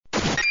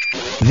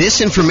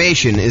This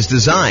information is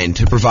designed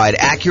to provide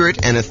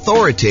accurate and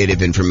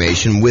authoritative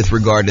information with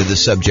regard to the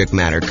subject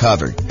matter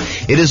covered.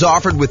 It is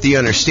offered with the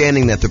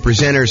understanding that the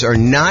presenters are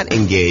not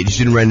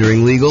engaged in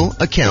rendering legal,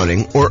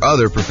 accounting, or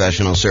other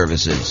professional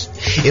services.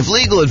 If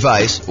legal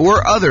advice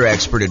or other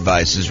expert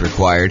advice is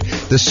required,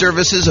 the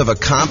services of a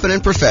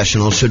competent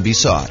professional should be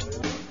sought.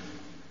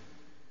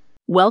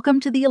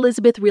 Welcome to the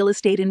Elizabeth Real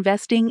Estate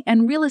Investing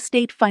and Real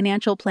Estate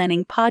Financial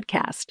Planning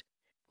podcast.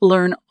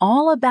 Learn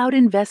all about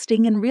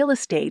investing in real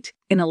estate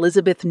in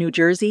Elizabeth, New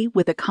Jersey,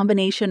 with a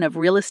combination of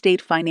real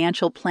estate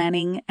financial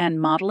planning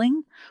and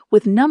modeling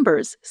with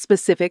numbers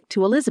specific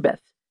to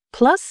Elizabeth,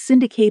 plus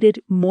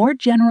syndicated, more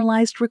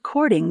generalized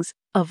recordings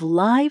of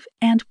live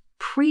and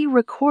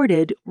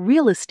pre-recorded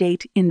real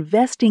estate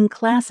investing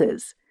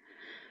classes.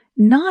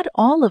 Not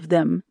all of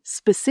them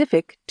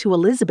specific to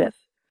Elizabeth.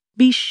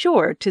 Be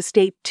sure to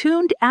stay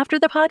tuned after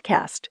the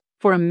podcast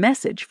for a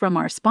message from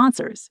our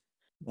sponsors.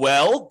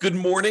 Well, good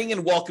morning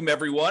and welcome,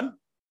 everyone.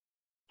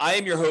 I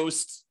am your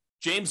host,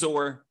 James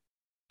Orr,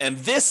 and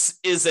this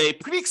is a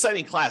pretty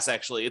exciting class,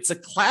 actually. It's a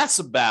class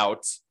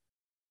about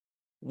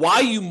why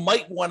you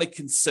might want to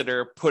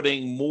consider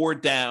putting more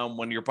down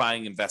when you're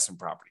buying investment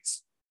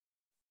properties.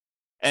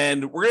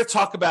 And we're going to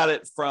talk about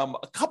it from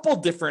a couple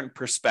different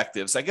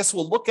perspectives. I guess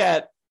we'll look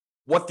at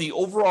what the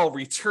overall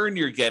return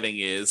you're getting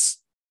is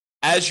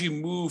as you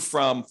move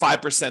from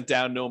 5%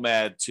 down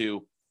Nomad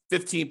to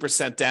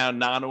 15% down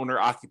non-owner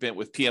occupant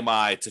with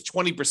PMI to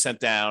 20%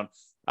 down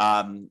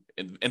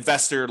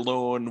investor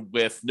loan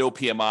with no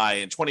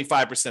PMI, and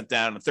 25%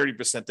 down and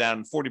 30% down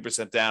and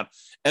 40% down.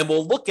 And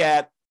we'll look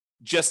at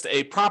just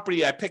a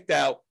property I picked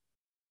out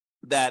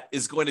that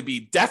is going to be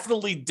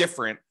definitely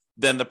different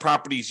than the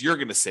properties you're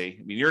going to see.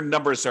 I mean, your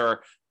numbers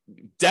are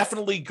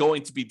definitely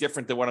going to be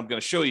different than what I'm going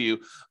to show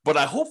you, but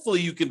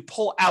hopefully you can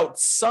pull out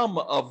some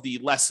of the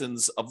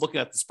lessons of looking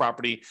at this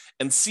property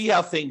and see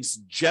how things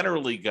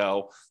generally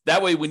go.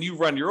 That way, when you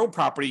run your own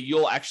property,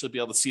 you'll actually be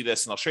able to see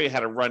this, and I'll show you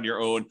how to run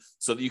your own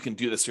so that you can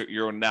do this,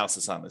 your own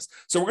analysis on this.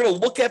 So we're going to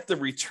look at the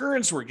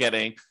returns we're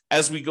getting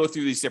as we go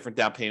through these different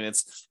down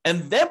payments.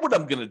 And then what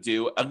I'm going to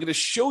do, I'm going to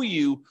show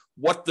you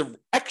what the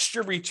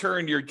extra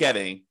return you're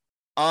getting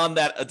on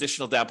that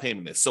additional down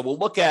payment is. So we'll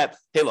look at,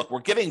 hey, look, we're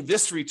getting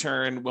this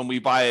return when we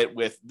buy it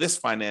with this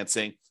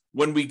financing.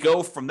 When we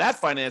go from that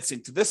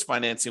financing to this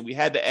financing, we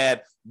had to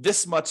add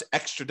this much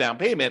extra down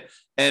payment.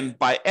 And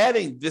by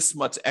adding this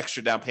much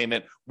extra down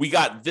payment, we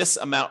got this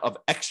amount of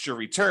extra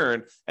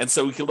return. And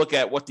so we can look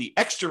at what the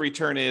extra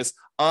return is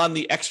on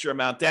the extra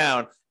amount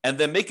down, and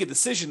then make a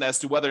decision as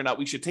to whether or not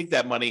we should take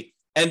that money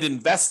and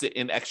invest it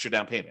in extra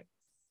down payment.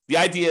 The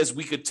idea is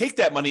we could take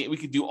that money and we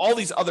could do all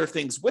these other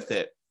things with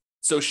it.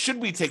 So should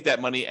we take that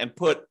money and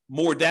put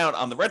more down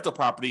on the rental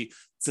property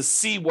to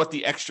see what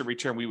the extra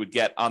return we would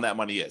get on that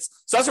money is?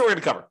 So that's what we're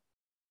going to cover.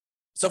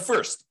 So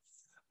first,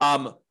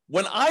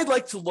 when I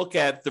like to look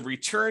at the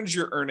returns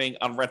you're earning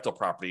on rental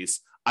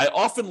properties, I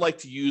often like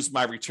to use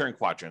my return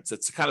quadrants.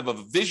 It's kind of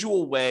a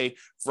visual way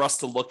for us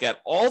to look at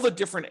all the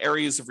different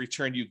areas of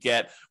return you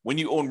get when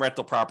you own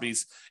rental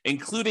properties,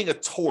 including a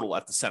total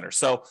at the center.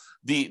 So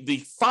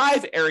the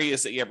 5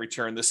 areas that you have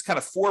return, there's kind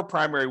of 4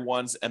 primary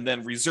ones, and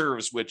then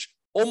reserves, which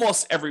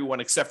almost everyone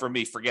except for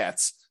me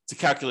forgets to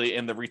calculate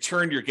in the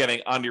return you're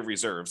getting on your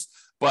reserves.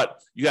 But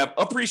you have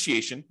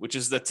appreciation, which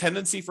is the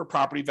tendency for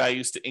property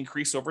values to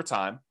increase over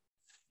time.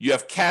 You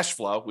have cash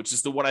flow, which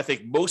is the one I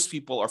think most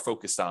people are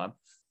focused on.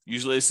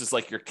 Usually this is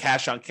like your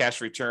cash on cash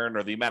return,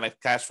 or the amount of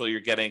cash flow you're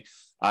getting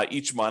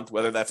each month,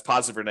 whether that's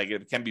positive or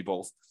negative. It can be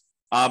both.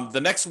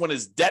 The next one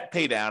is debt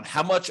pay down,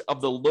 how much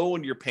of the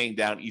loan you're paying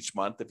down each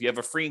month. If you have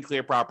a free and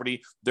clear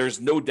property,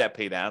 there's no debt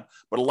pay down.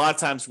 But a lot of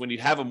times when you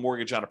have a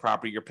mortgage on a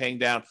property, you're paying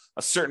down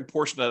a certain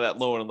portion of that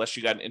loan unless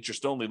you got an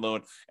interest-only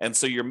loan. And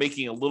so you're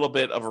making a little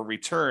bit of a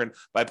return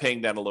by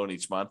paying down a loan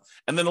each month.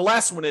 And then the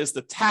last one is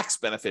the tax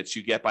benefits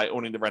you get by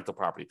owning the rental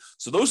property.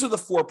 So those are the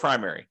 4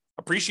 primary: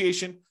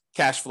 appreciation,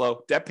 cash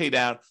flow, debt pay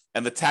down,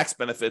 and the tax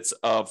benefits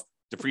of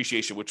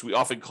depreciation, which we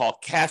often call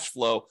cash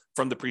flow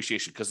from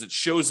depreciation because it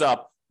shows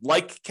up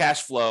like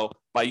cash flow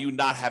by you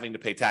not having to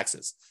pay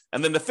taxes.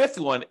 And then the 5th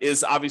one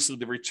is obviously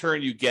the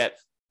return you get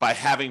by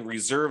having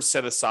reserves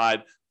set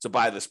aside to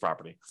buy this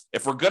property.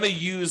 If we're going to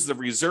use the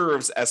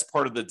reserves as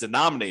part of the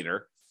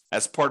denominator,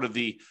 as part of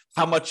the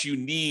how much you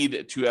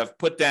need to have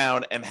put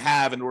down and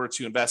have in order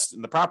to invest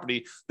in the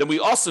property, then we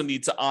also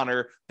need to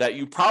honor that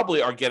you probably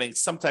are getting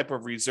some type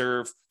of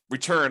reserve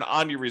return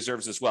on your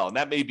reserves as well. And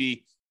that may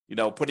be,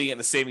 putting it in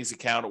a savings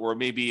account, or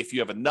maybe if you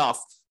have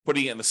enough,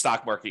 putting it in the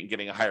stock market and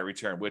getting a higher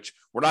return, which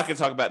we're not going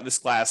to talk about in this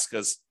class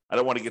because I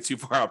don't want to get too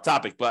far off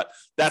topic, but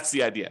that's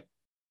the idea.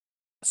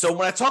 So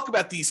when I talk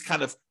about these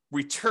kind of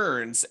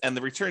returns and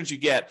the returns you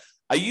get,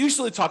 I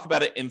usually talk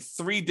about it in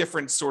 3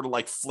 different sort of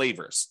like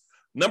flavors.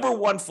 Number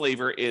 1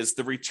 flavor is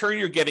the return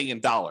you're getting in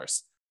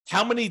dollars.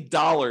 How many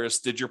dollars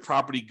did your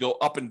property go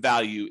up in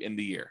value in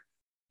the year?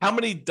 How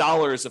many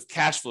dollars of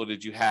cash flow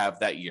did you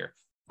have that year?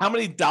 how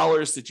many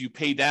dollars did you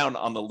pay down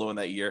on the loan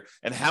that year,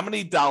 and how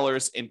many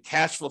dollars in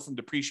cash flow from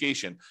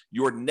depreciation,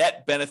 your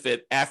net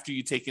benefit after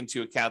you take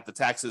into account the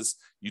taxes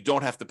you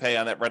don't have to pay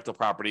on that rental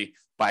property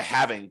by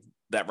having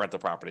that rental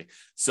property.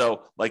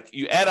 So like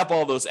you add up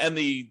all those and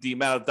the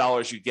amount of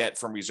dollars you get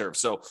from reserve.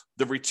 So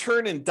the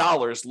return in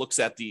dollars looks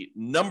at the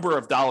number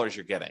of dollars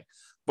you're getting.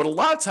 But a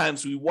lot of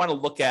times we want to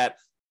look at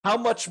how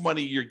much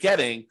money you're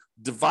getting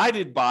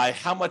divided by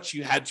how much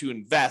you had to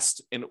invest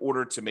in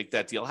order to make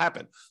that deal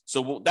happen.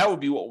 So that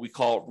would be what we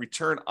call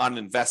return on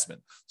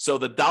investment. So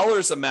the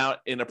dollars amount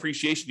in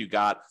appreciation you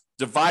got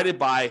divided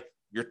by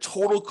your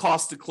total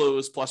cost to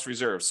close plus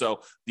reserve.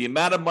 So the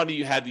amount of money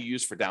you had to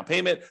use for down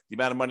payment, the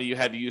amount of money you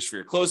had to use for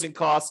your closing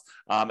costs,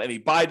 any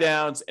buy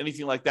downs,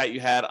 anything like that you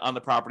had on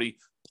the property,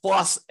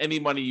 plus any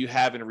money you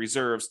have in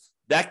reserves,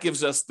 that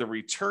gives us the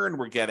return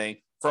we're getting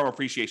from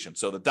appreciation.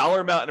 So the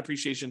dollar amount in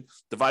appreciation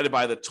divided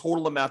by the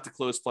total amount to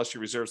close plus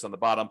your reserves on the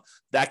bottom,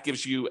 that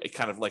gives you a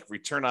kind of like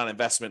return on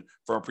investment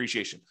from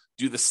appreciation.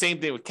 Do the same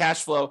thing with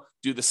cash flow,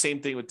 do the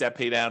same thing with debt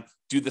pay down,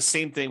 do the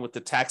same thing with the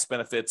tax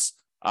benefits,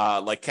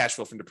 like cash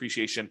flow from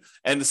depreciation,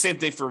 and the same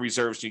thing for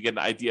reserves. You get an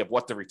idea of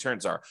what the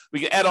returns are. We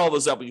can add all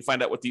those up and you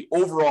find out what the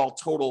overall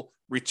total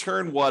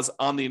return was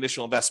on the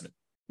initial investment.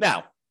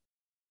 Now,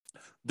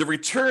 the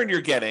return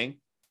you're getting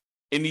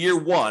in year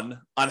one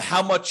on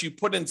how much you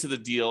put into the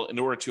deal in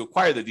order to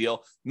acquire the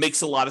deal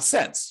makes a lot of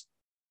sense.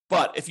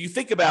 But if you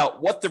think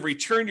about what the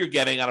return you're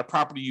getting on a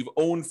property you've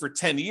owned for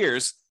 10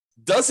 years,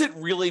 does it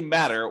really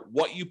matter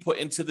what you put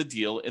into the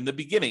deal in the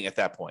beginning at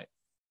that point?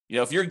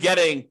 If you're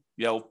getting,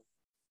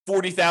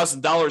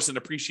 $40,000 in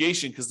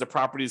appreciation because the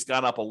property has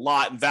gone up a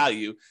lot in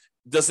value,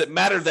 does it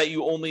matter that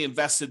you only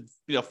invested,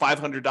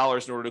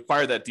 $500 in order to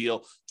acquire that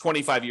deal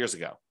 25 years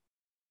ago?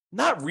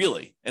 Not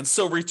really. And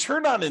so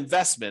return on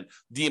investment,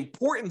 the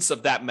importance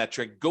of that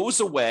metric goes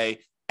away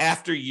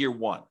after year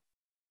one.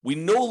 We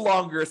no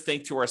longer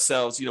think to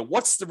ourselves,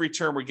 what's the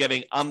return we're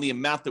getting on the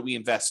amount that we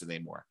invested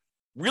anymore?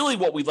 Really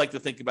what we'd like to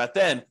think about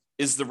then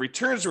is the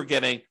returns we're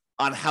getting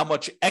on how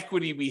much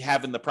equity we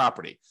have in the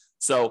property.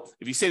 So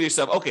if you say to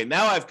yourself, okay,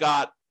 now I've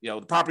got, the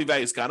property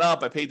value has gone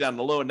up, I paid down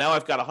the loan, now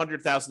I've got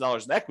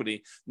 $100,000 in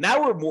equity.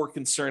 Now we're more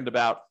concerned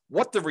about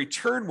what the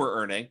return we're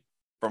earning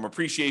from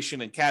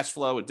appreciation and cash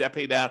flow and debt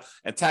pay down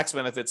and tax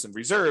benefits and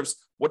reserves,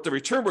 what the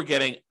return we're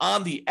getting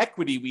on the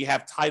equity we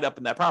have tied up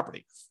in that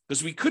property.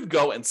 Because we could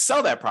go and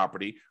sell that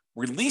property,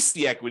 release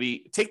the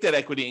equity, take that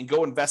equity and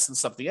go invest in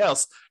something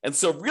else. And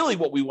so really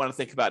what we want to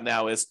think about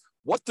now is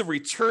what the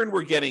return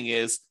we're getting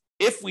is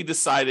if we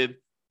decided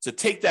to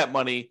take that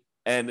money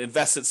and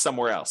invest it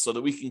somewhere else so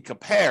that we can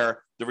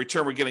compare the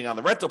return we're getting on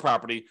the rental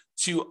property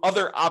to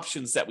other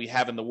options that we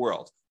have in the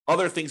world.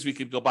 Other things we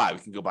could go buy. We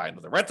can go buy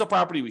another rental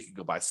property. We can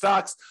go buy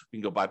stocks. We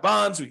can go buy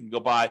bonds. We can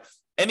go buy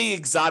any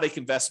exotic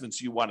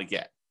investments you want to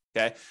get.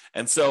 Okay.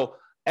 And so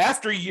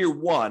after year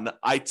one,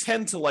 I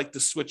tend to like to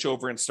switch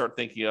over and start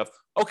thinking of,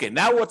 okay,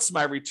 now what's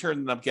my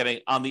return that I'm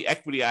getting on the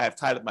equity I have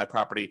tied up in my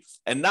property?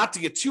 And not to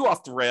get too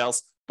off the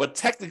rails, but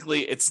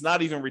technically it's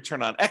not even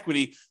return on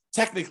equity.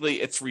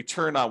 Technically it's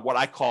return on what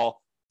I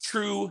call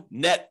true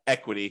net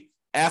equity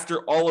after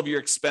all of your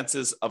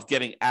expenses of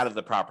getting out of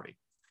the property.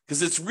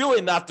 Because it's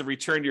really not the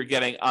return you're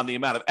getting on the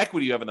amount of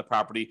equity you have in the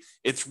property.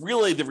 It's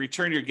really the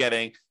return you're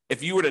getting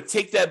if you were to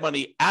take that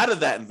money out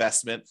of that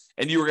investment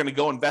and you were going to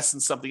go invest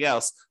in something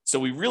else. So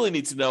we really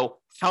need to know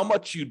how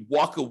much you'd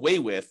walk away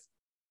with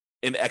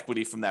in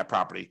equity from that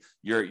property.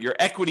 Your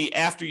equity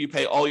after you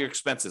pay all your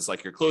expenses,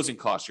 like your closing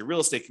costs, your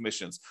real estate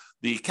commissions,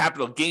 the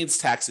capital gains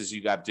taxes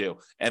you got due,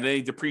 and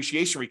any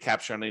depreciation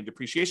recapture on any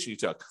depreciation you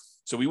took.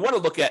 So we want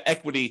to look at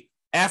equity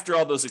after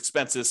all those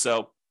expenses.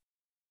 So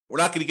we're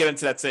not going to get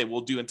into that today.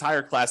 We'll do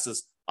entire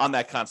classes on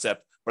that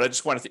concept, but I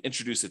just wanted to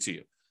introduce it to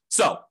you.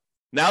 So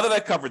now that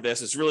I've covered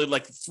this, it's really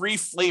like three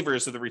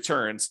flavors of the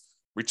returns: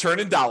 return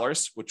in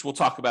dollars, which we'll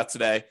talk about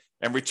today,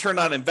 and return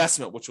on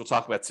investment, which we'll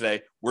talk about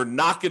today. We're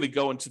not going to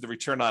go into the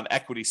return on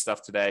equity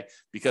stuff today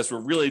because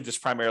we're really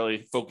just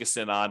primarily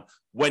focusing on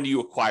when you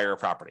acquire a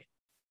property.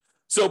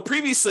 So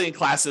previously in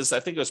classes, I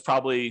think it was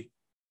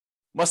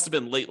must have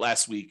been late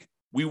last week,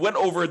 we went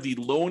over the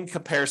loan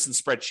comparison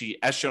spreadsheet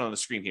as shown on the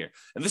screen here.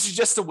 And this is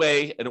just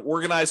an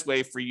organized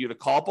way for you to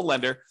call up a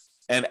lender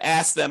and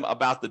ask them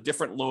about the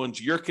different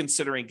loans you're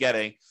considering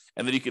getting.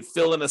 And then you could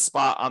fill in a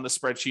spot on the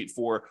spreadsheet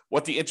for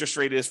what the interest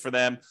rate is for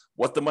them,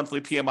 what the monthly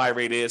PMI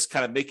rate is,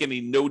 kind of make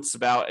any notes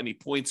about any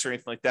points or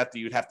anything like that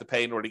you'd have to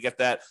pay in order to get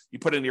that. You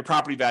put in your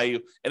property value,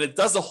 and it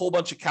does a whole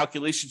bunch of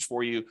calculations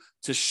for you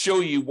to show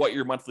you what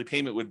your monthly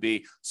payment would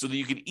be so that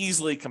you can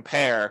easily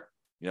compare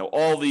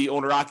all the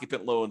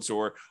owner-occupant loans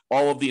or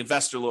all of the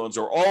investor loans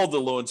or all the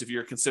loans if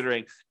you're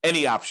considering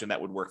any option that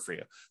would work for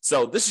you.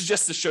 So this is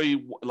just to show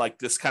you like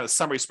this kind of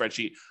summary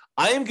spreadsheet.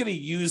 I am going to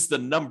use the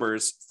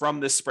numbers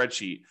from this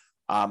spreadsheet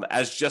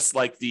as just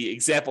like the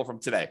example from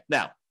today.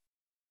 Now,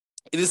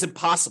 it is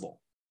impossible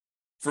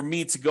for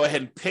me to go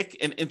ahead and pick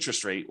an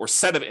interest rate or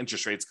set of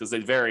interest rates because they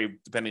vary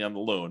depending on the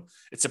loan.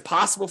 It's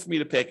impossible for me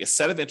to pick a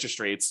set of interest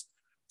rates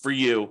for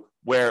you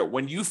where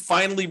when you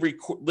finally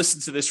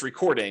listen to this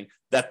recording,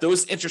 that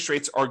those interest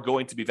rates are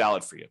going to be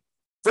valid for you.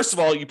 First of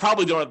all, you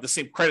probably don't have the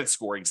same credit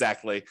score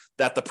exactly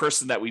that the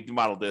person that we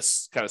modeled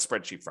this kind of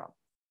spreadsheet from.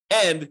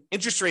 And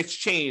interest rates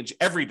change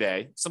every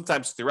day,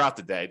 sometimes throughout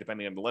the day,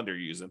 depending on the lender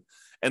you're using.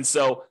 And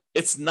so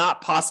it's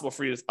not possible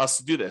for us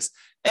to do this.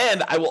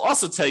 And I will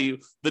also tell you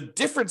the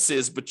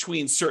differences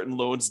between certain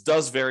loans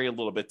does vary a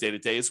little bit day to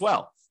day as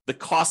well. The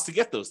cost to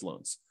get those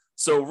loans.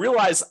 So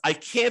realize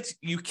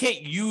you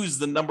can't use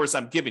the numbers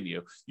I'm giving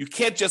you. You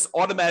can't just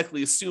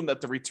automatically assume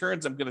that the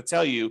returns I'm going to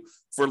tell you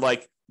for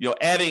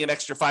adding an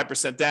extra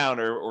 5% down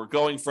or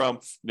going from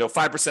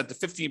 5% to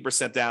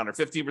 15% down or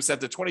 15%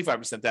 to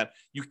 25% down.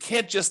 You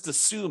can't just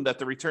assume that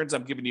the returns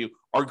I'm giving you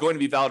are going to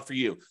be valid for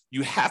you.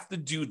 You have to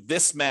do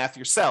this math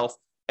yourself.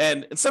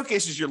 And in some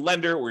cases, your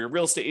lender or your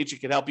real estate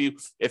agent can help you.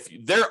 If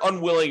they're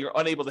unwilling or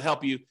unable to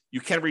help you,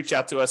 you can reach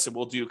out to us and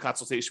we'll do a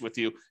consultation with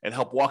you and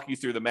help walk you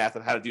through the math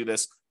on how to do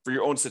this for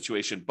your own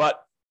situation.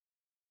 But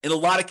in a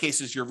lot of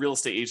cases, your real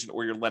estate agent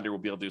or your lender will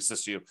be able to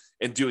assist you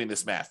in doing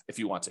this math if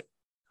you want to.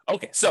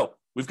 Okay, so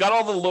we've got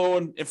all the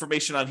loan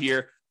information on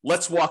here.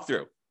 Let's walk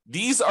through.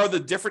 These are the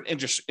different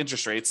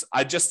interest rates.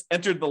 I just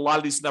entered a lot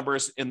of these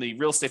numbers in the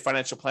Real Estate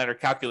Financial Planner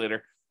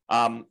calculator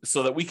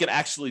so that we can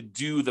actually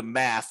do the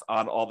math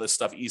on all this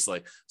stuff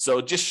easily. So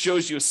it just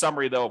shows you a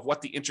summary, though, of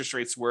what the interest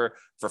rates were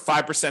for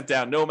 5%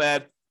 down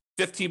Nomad,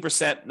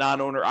 15%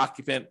 non-owner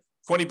occupant,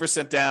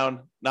 20%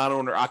 down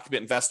non-owner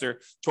occupant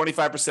investor,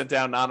 25%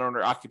 down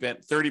non-owner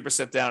occupant,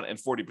 30% down, and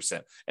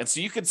 40%. And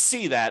so you can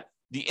see that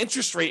the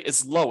interest rate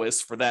is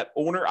lowest for that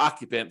owner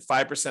occupant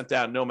 5%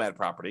 down Nomad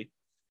property.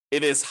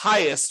 It is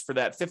highest for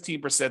that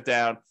 15%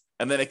 down,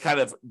 and then it kind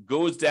of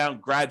goes down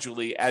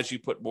gradually as you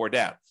put more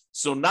down.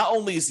 So not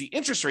only is the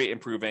interest rate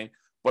improving,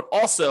 but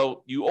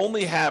also you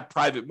only have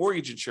private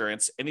mortgage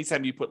insurance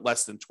anytime you put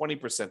less than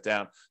 20%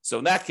 down. So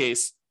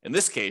in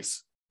this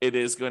case, it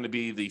is going to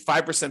be the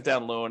 5%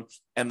 down loan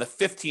and the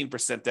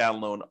 15%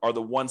 down loan are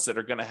the ones that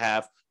are going to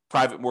have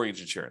private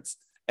mortgage insurance.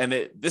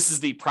 And this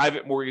is the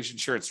private mortgage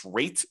insurance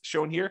rate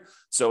shown here.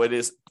 So it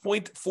is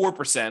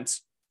 0.4%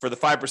 for the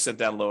 5%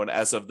 down loan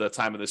as of the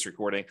time of this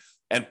recording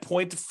and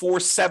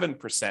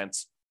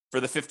 0.47% for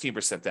the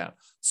 15% down.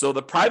 So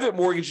the private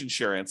mortgage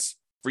insurance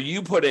for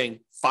you putting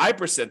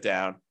 5%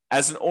 down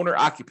as an owner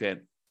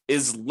occupant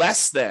is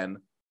less than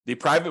the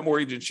private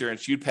mortgage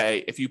insurance you'd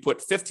pay if you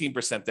put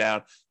 15%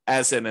 down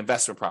as an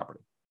investment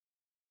property.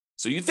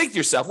 So you think to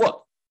yourself,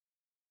 look,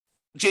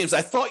 James,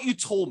 I thought you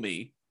told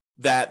me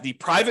that the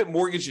private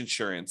mortgage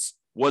insurance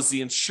was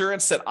the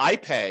insurance that I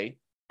pay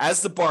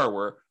as the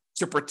borrower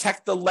to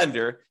protect the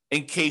lender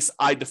in case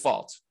I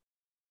default.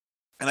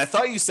 And I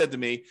thought you said to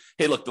me,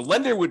 hey, look, the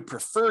lender would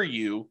prefer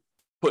you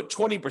put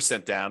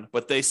 20% down,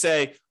 but they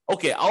say,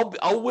 okay,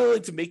 I'll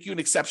willing to make you an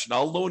exception.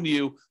 I'll loan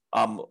you,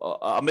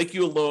 I'll make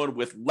you a loan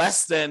with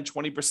less than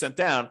 20%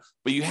 down,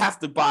 but you have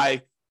to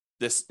buy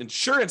this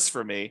insurance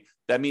for me.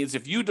 That means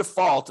if you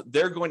default,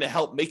 they're going to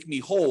help make me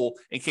whole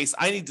in case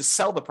I need to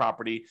sell the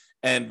property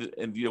and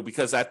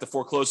because I have to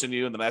foreclose on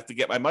you and then I have to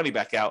get my money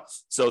back out.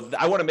 So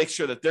I want to make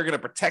sure that they're going to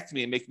protect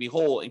me and make me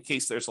whole in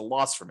case there's a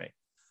loss for me.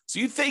 So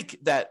you think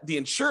that the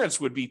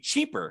insurance would be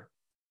cheaper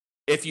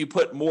if you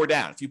put more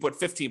down, if you put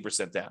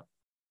 15% down.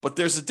 But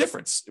there's a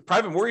difference.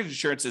 Private mortgage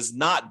insurance is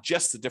not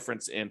just the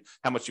difference in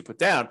how much you put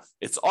down.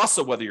 It's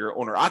also whether you're an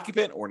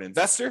owner-occupant or an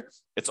investor.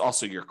 It's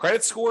also your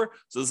credit score.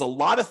 So there's a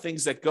lot of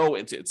things that go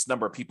into its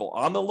number of people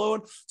on the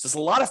loan. So there's a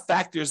lot of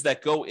factors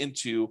that go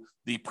into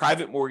the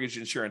private mortgage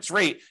insurance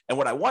rate. And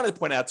what I want to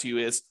point out to you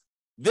is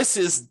this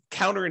is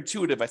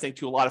counterintuitive, I think,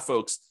 to a lot of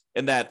folks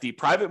in that the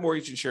private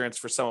mortgage insurance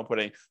for someone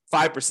putting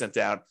 5%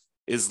 down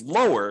is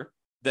lower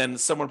than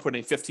someone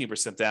putting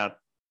 15% down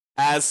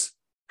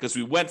because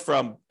we went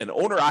from an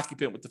owner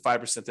occupant with the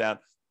 5% down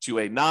to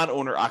a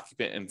non-owner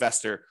occupant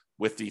investor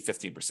with the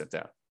 15%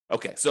 down.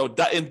 Okay, so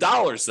in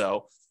dollars,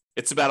 though,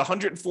 it's about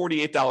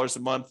 $148 a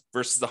month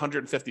versus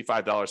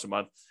 $155 a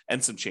month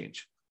and some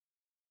change.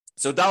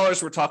 So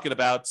dollars, we're talking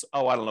about,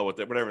 I don't know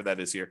whatever that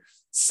is here,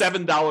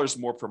 $7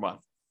 more per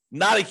month.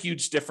 Not a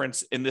huge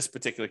difference in this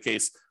particular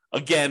case.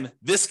 Again,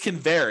 this can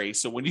vary.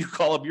 So when you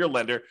call up your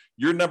lender,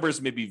 your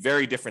numbers may be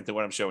very different than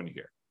what I'm showing you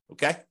here.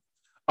 Okay?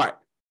 All right.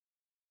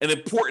 An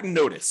important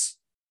notice.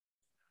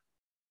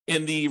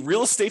 In the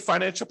Real Estate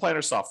Financial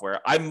Planner software,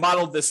 I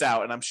modeled this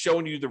out and I'm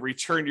showing you the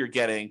return you're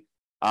getting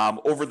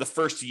over the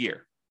first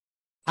year.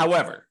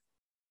 However,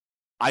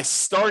 I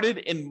started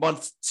in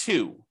month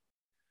 2.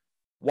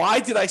 Why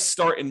did I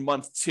start in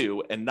month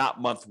 2 and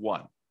not month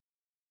 1?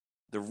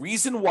 The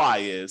reason why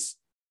is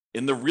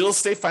in the Real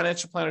Estate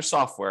Financial Planner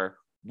software,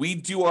 we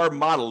do our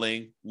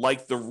modeling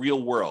like the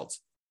real world.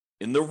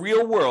 In the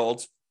real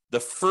world, the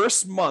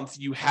first month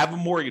you have a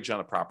mortgage on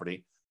a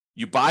property,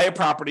 you buy a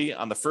property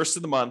on the first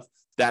of the month,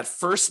 that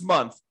first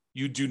month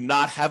you do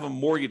not have a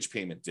mortgage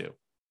payment due.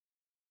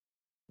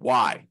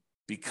 Why?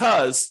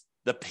 Because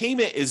the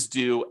payment is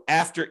due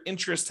after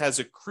interest has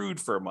accrued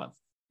for a month.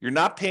 You're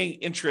not paying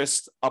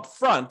interest up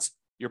front,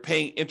 you're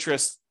paying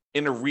interest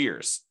in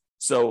arrears.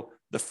 So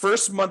the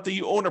first month that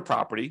you own a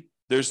property,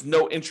 there's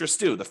no interest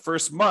due. The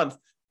first month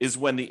is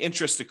when the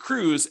interest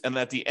accrues, and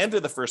at the end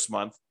of the first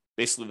month,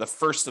 basically the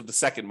first of the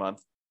second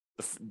month,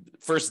 the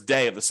first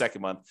day of the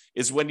second month,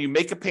 is when you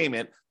make a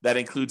payment that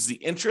includes the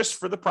interest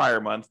for the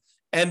prior month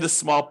and the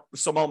small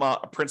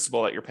amount of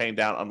principal that you're paying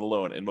down on the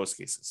loan in most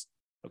cases.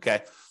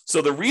 Okay,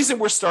 so the reason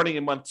we're starting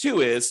in month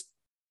 2 is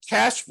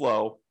cash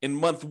flow in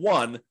month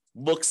 1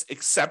 looks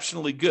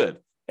exceptionally good.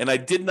 And I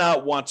did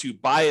not want to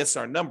bias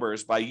our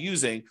numbers by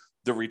using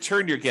the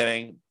return you're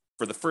getting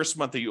for the first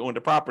month that you owned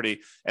a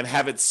property and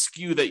have it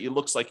skew that it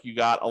looks like you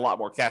got a lot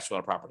more cash flow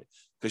on a property,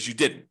 because you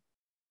didn't.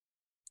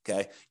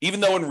 Okay.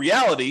 Even though in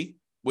reality,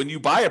 when you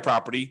buy a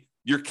property,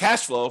 your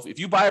cash flow, if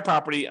you buy a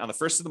property on the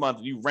first of the month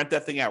and you rent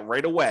that thing out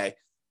right away,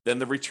 then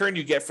the return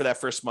you get for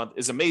that first month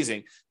is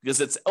amazing, because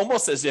it's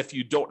almost as if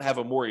you don't have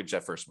a mortgage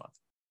that first month.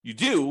 You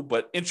do,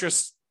 but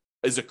interest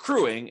is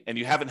accruing and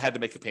you haven't had to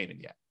make a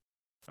payment yet.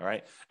 All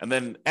right. And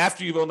then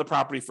after you've owned the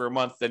property for a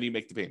month, then you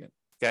make the payment.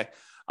 Okay.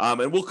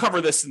 And we'll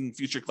cover this in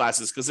future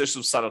classes because there's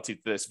some subtlety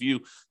to this. If you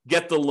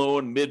get the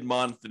loan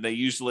mid-month and they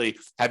usually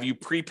have you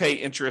prepay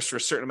interest for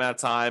a certain amount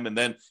of time, and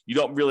then you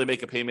don't really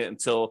make a payment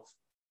until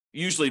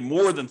usually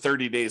more than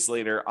 30 days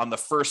later on the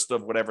first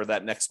of whatever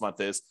that next month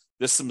is.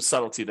 There's some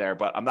subtlety there,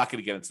 but I'm not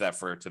going to get into that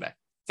for today.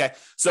 Okay.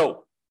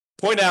 So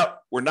point out,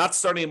 we're not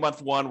starting in month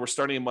 1, we're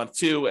starting in month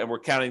 2, and we're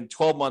counting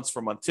 12 months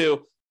for month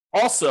 2.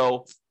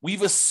 Also,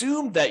 we've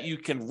assumed that you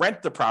can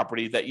rent the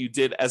property that you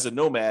did as a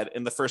nomad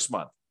in the first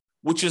month,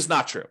 which is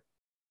not true,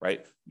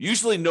 right?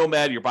 Usually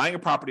nomad, you're buying a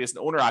property as an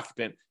owner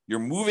occupant, you're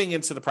moving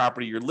into the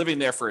property, you're living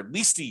there for at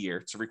least a year.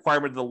 It's a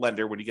requirement of the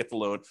lender when you get the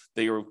loan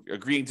that you're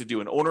agreeing to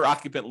do an owner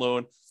occupant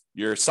loan.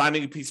 You're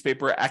signing a piece of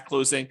paper at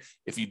closing.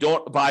 If you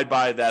don't abide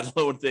by that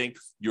loan thing,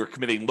 you're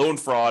committing loan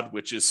fraud,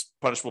 which is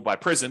punishable by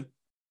prison.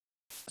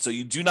 So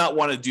you do not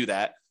want to do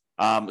that.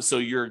 So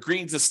you're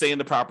agreeing to stay in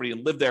the property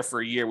and live there for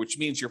a year, which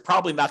means you're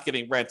probably not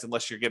getting rent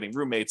unless you're getting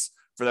roommates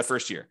for that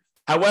first year.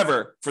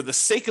 However, for the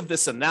sake of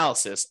this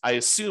analysis, I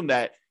assume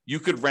that you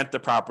could rent the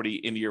property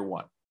in year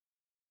 1.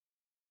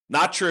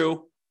 Not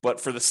true,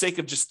 but for the sake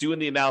of just doing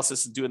the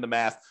analysis and doing the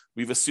math,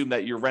 we've assumed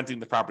that you're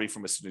renting the property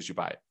from as soon as you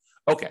buy it.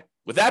 Okay,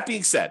 with that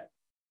being said,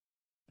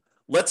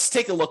 let's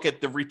take a look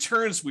at the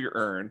returns we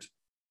earned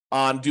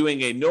on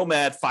doing a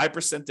nomad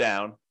 5%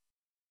 down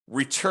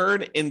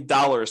return in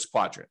dollars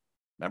quadrant.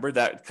 Remember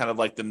that kind of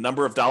like the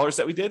number of dollars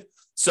that we did?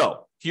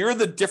 So here are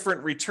the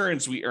different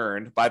returns we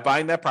earned by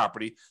buying that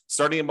property,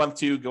 starting in month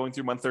 2, going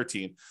through month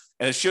 13.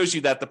 And it shows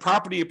you that the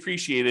property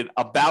appreciated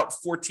about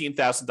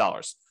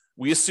 $14,000.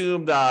 We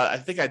assumed, I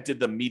think I did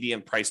the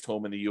median priced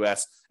home in the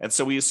US. And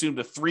so we assumed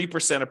a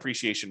 3%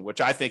 appreciation,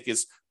 which I think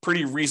is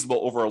pretty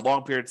reasonable over a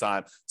long period of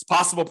time. It's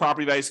possible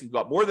property values can go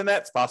up more than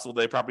that. It's possible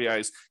that property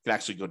values can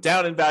actually go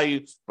down in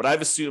value. But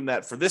I've assumed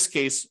that for this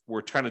case,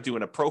 we're trying to do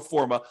in a pro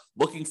forma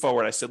looking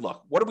forward. I said,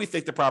 look, what do we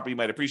think the property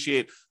might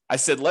appreciate? I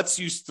said, let's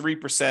use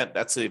 3%.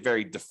 That's a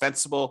very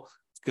defensible,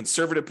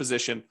 conservative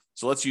position.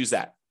 So let's use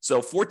that.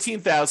 So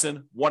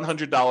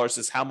 $14,100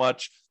 is how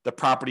much the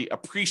property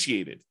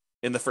appreciated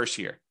in the first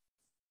year.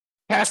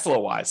 Cash flow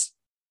wise,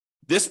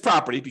 this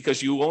property,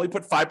 because you only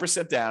put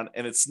 5% down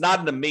and it's not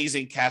an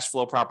amazing cash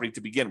flow property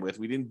to begin with.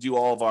 We didn't do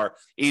all of our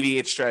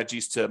 88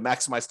 strategies to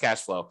maximize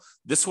cash flow.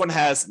 This one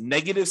has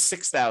negative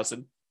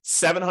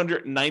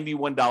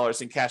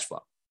 $6,791 in cash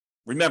flow.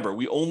 Remember,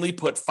 we only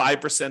put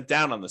 5%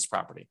 down on this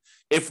property.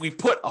 If we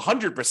put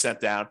 100%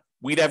 down,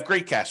 we'd have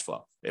great cash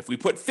flow. If we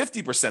put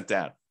 50%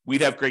 down, we'd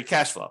have great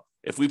cash flow.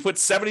 If we put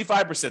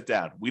 75%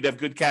 down, we'd have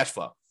good cash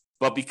flow.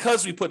 But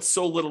because we put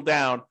so little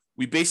down,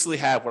 we basically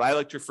have what I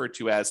like to refer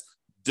to as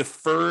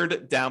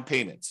deferred down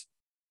payments,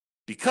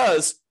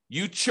 because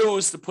you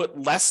chose to put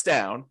less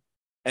down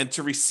and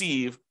to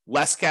receive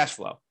less cash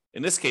flow.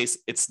 In this case,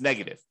 it's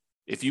negative.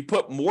 If you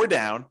put more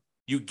down,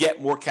 you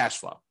get more cash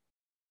flow.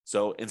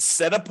 So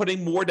instead of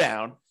putting more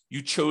down,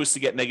 you chose to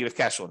get negative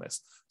cash flow in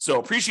this. So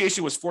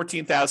appreciation was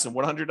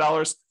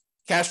 $14,100.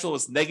 Cash flow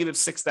was negative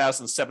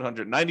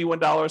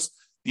 $6,791.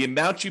 The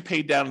amount you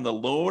paid down in the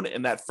loan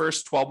in that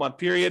first 12-month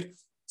period,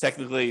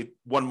 technically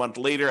 1 month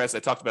later, as I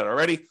talked about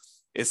already,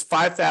 is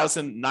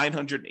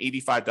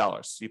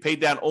 $5,985. So you paid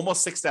down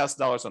almost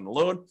 $6,000 on the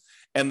loan,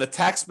 and the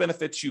tax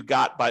benefits you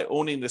got by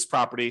owning this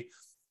property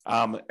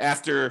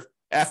after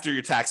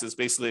your taxes,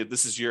 basically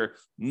this is your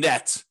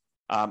net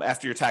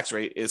after your tax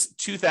rate, is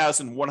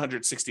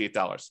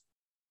 $2,168.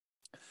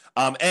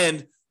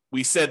 And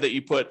we said that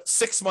you put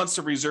 6 months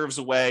of reserves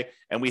away,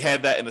 and we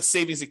had that in a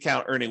savings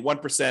account earning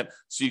 1%.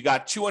 So you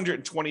got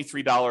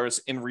 $223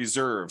 in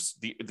reserves,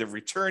 the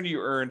return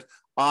you earned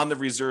on the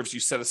reserves you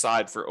set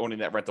aside for owning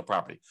that rental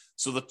property.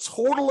 So the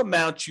total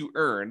amount you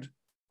earned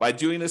by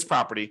doing this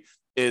property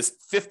is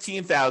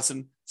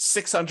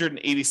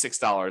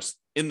 $15,686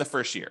 in the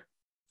first year.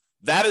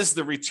 That is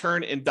the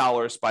return in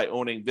dollars by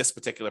owning this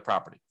particular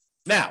property.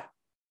 Now,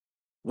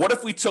 what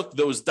if we took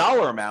those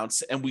dollar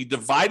amounts and we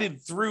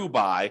divided through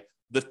by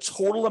the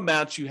total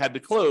amount you had to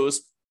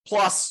close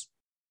plus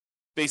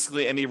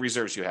basically any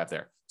reserves you have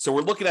there? So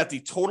we're looking at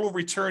the total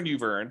return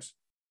you've earned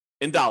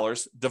in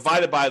dollars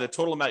divided by the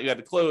total amount you had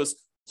to close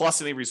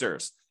plus any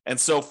reserves. And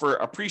so for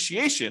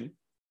appreciation,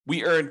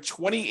 we earned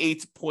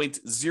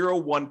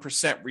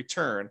 28.01%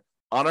 return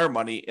on our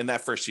money in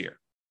that first year.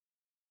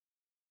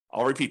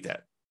 I'll repeat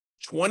that.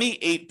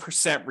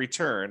 28%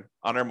 return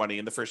on our money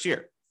in the first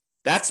year.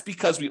 That's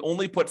because we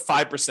only put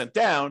 5%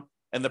 down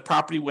and the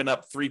property went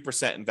up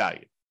 3% in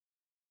value.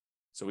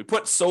 So we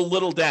put so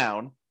little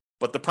down,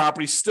 but the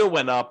property still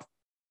went up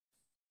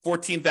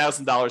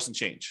 $14,000 and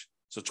change.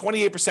 So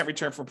 28%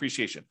 return from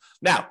appreciation.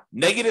 Now,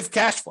 negative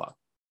cash flow.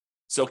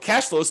 So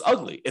cash flow is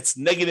ugly. It's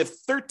negative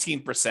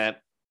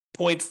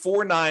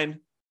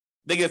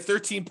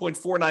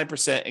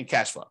 13.49% in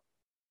cash flow.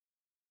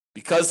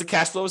 Because the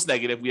cash flow is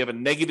negative, we have a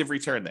negative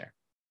return there.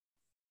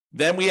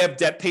 Then we have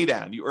debt pay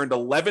down. You earned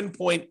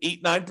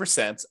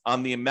 11.89%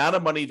 on the amount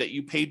of money that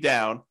you paid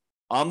down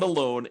on the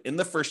loan in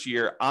the first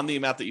year on the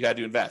amount that you had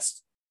to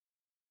invest.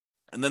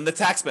 And then the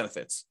tax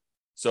benefits.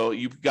 So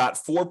you got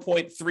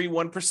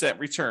 4.31%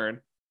 return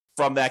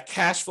from that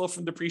cash flow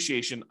from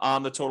depreciation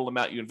on the total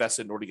amount you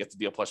invested in order to get the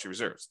deal plus your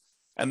reserves.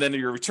 And then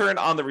your return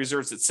on the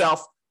reserves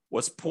itself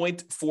was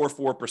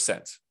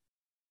 0.44%.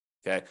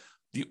 Okay.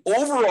 The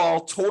overall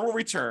total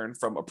return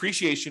from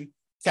appreciation,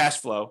 cash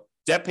flow,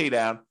 debt pay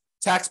down,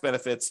 tax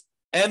benefits,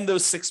 and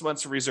those 6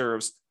 months of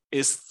reserves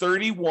is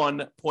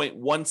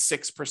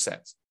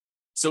 31.16%.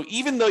 So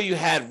even though you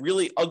had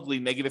really ugly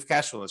negative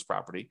cash flow in this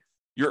property,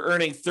 you're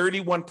earning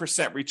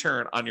 31%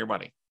 return on your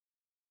money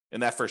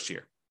in that first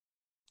year.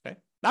 Okay,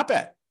 not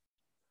bad.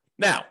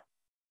 Now,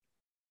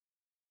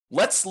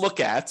 let's look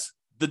at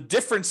the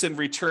difference in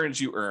returns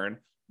you earn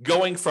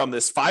going from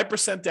this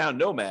 5% down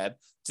nomad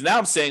to now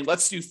I'm saying,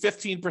 let's do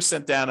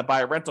 15% down and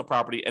buy a rental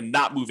property and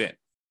not move in.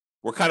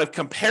 We're kind of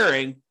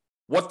comparing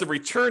what the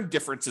return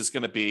difference is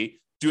going to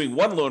be doing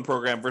one loan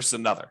program versus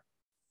another.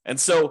 And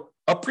so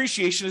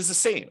appreciation is the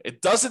same.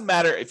 It doesn't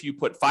matter if you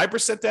put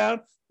 5%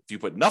 down, if you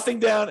put nothing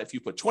down, if you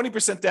put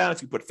 20% down,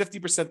 if you put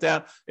 50%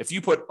 down, if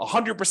you put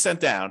 100%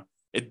 down,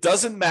 it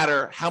doesn't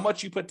matter how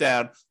much you put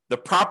down. The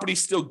property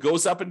still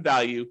goes up in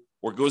value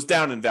or goes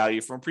down in value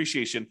from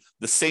appreciation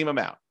the same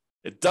amount.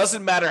 It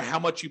doesn't matter how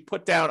much you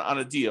put down on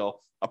a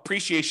deal.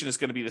 Appreciation is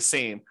going to be the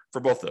same for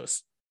both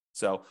those.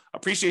 So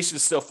appreciation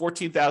is still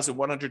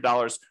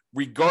 $14,100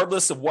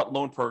 regardless of what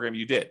loan program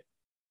you did.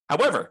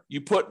 However,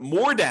 you put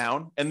more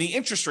down and the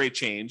interest rate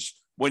changed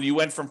when you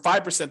went from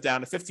 5%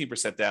 down to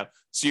 15% down.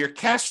 So your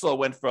cash flow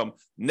went from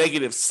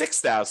negative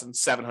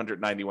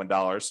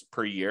 $6,791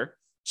 per year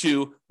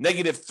to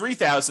negative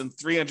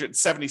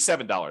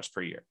 $3,377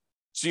 per year.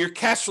 So your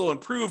cash flow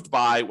improved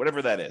by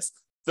whatever that is,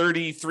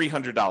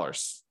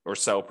 $3,300 or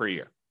so per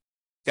year.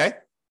 Okay.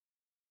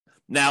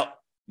 Now,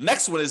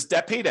 next one is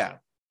debt pay down.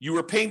 You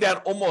were paying down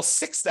almost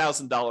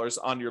 $6,000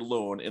 on your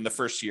loan in the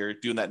first year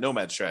doing that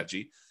nomad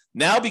strategy.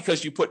 Now,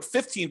 because you put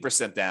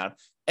 15% down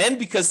and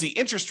because the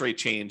interest rate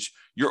changed,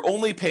 you're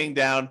only paying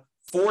down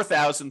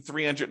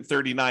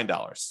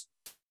 $4,339,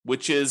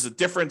 which is a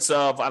difference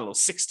of,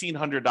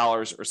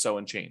 $1,600 or so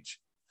in change.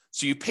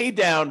 So you paid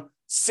down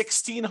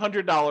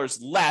 $1,600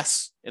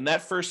 less in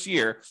that first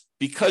year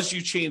because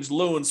you changed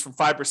loans from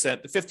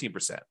 5% to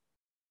 15%.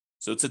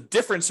 So it's a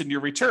difference in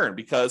your return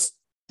because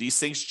these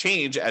things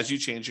change as you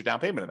change your down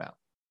payment amount.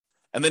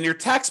 And then your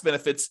tax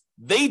benefits,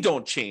 they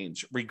don't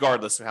change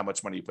regardless of how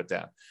much money you put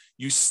down.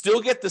 You still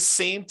get the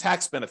same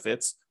tax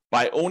benefits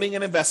by owning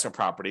an investment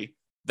property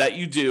that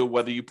you do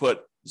whether you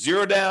put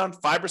 0 down,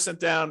 5%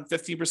 down,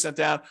 15%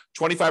 down,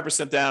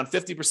 25% down,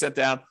 50%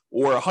 down,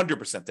 or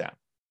 100% down.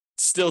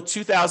 Still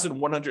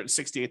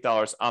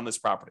 $2,168 on this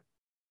property.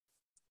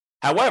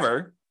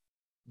 However,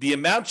 the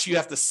amount you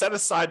have to set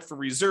aside for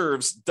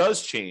reserves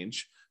does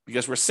change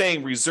because we're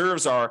saying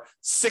reserves are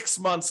 6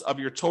 months of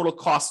your total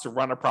cost to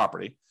run a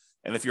property.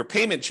 And if your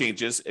payment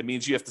changes, it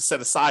means you have to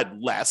set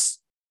aside less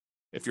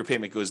if your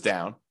payment goes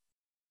down.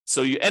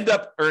 So you end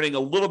up earning a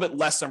little bit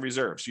less on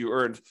reserves. You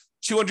earned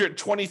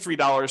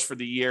 $223 for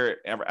the year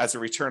as a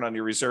return on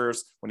your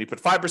reserves when you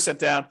put 5%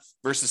 down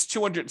versus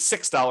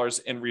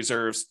 $206 in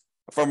reserves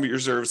from your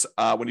reserves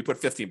when you put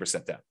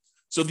 15% down.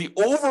 So the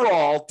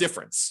overall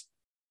difference,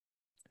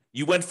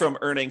 you went from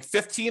earning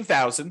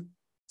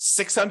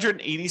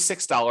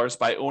 $15,686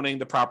 by owning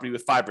the property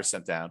with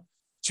 5% down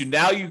to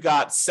now you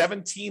got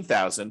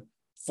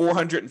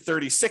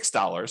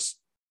 $17,436.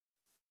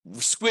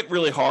 Squint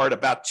really hard,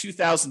 about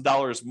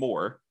 $2,000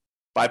 more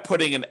by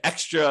putting an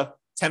extra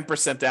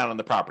 10% down on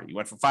the property. You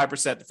went from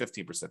 5% to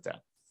 15% down.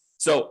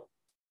 So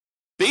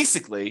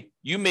basically,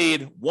 you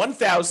made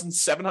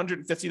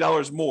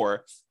 $1,750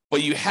 more,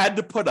 but you had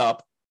to put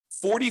up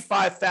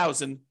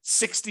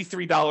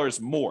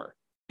 $45,063 more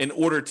in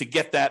order to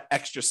get that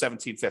extra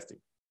 $1,750.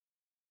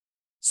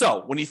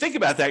 So when you think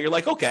about that, you're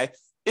like, okay,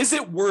 is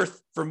it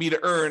worth for me to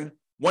earn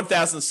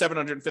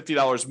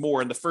 $1,750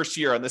 more in the first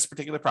year on this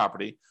particular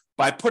property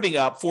by putting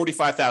up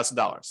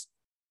 $45,000?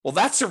 Well,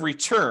 that's a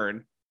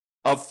return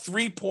of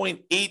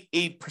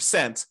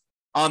 3.88%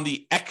 on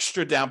the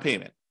extra down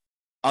payment.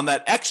 On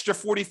that extra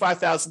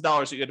 $45,000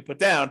 that you had to put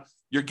down,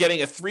 you're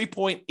getting a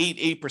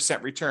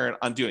 3.88% return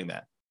on doing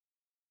that.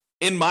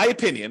 In my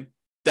opinion,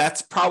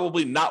 that's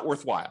probably not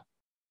worthwhile,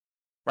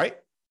 right?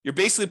 You're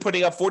basically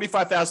putting up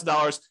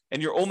 $45,000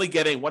 and you're only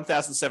getting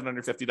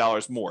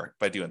 $1,750 more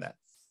by doing that.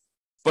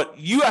 But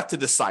you have to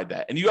decide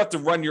that, and you have to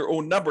run your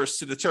own numbers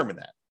to determine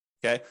that.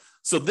 Okay.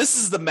 So this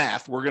is the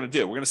math we're going to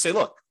do. We're going to say,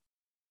 look,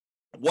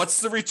 what's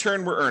the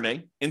return we're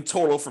earning in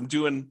total from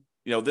doing,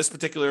 this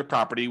particular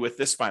property with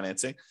this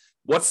financing?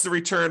 What's the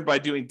return by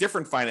doing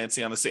different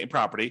financing on the same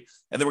property?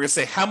 And then we're going to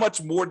say, how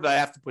much more did I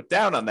have to put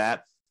down on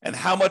that? And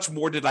how much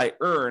more did I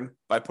earn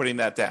by putting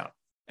that down?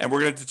 And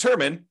we're going to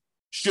determine,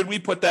 should we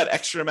put that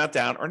extra amount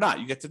down or not?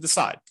 You get to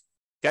decide.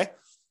 Okay.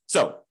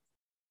 So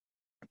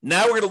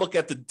now we're going to look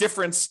at the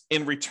difference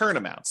in return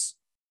amounts.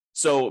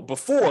 So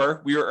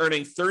before, we were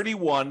earning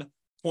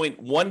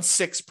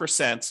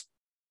 31.16%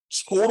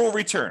 total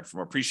return from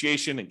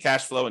appreciation and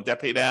cash flow and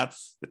debt pay down,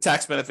 the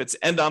tax benefits,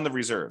 and on the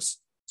reserves.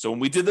 So when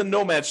we did the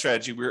Nomad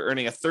strategy, we were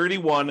earning a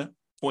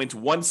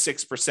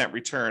 31.16%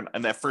 return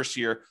in that first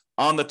year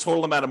on the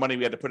total amount of money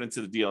we had to put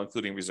into the deal,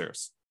 including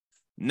reserves.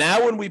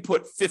 Now, when we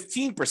put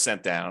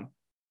 15% down,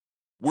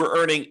 we're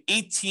earning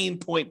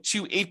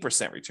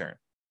 18.28% return.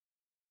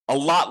 A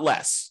lot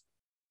less.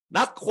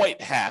 Not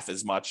quite half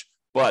as much,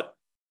 but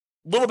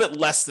a little bit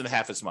less than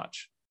half as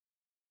much.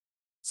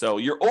 So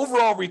your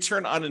overall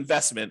return on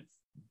investment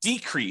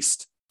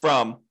decreased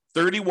from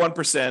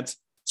 31%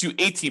 to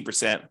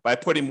 18% by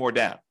putting more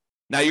down.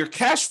 Now your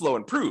cash flow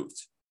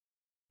improved,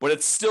 but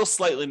it's still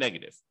slightly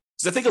negative.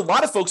 Because I think a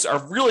lot of folks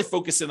are really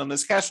focusing on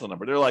this cash flow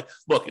number. They're like,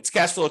 look, it's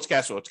cash flow, it's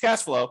cash flow, it's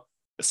cash flow,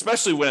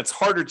 especially when it's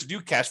harder to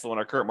do cash flow in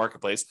our current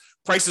marketplace.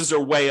 Prices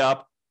are way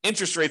up,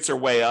 interest rates are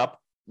way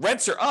up,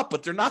 rents are up,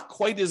 but they're not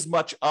quite as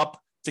much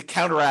up to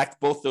counteract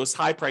both those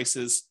high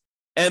prices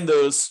and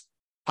those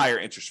higher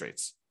interest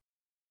rates.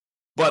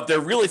 But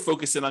they're really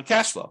focusing on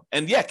cash flow.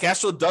 And yeah,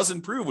 cash flow does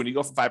improve when you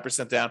go from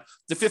 5% down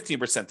to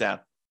 15% down,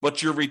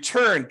 but your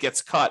return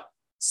gets cut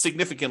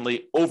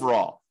significantly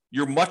overall.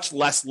 You're much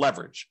less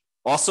leverage,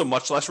 also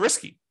much less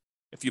risky.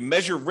 If you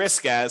measure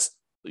risk as,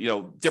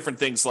 different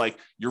things like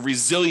your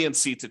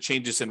resiliency to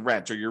changes in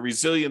rent, or your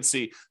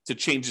resiliency to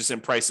changes in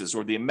prices,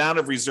 or the amount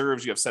of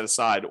reserves you have set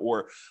aside,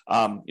 or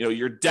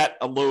your debt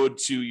load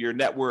to your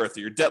net worth, or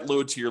your debt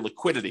load to your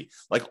liquidity,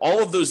 like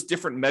all of those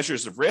different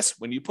measures of risk,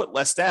 when you put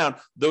less down,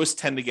 those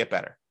tend to get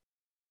better.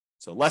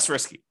 So less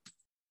risky.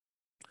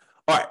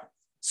 All right.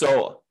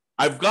 So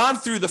I've gone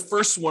through the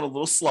first one a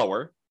little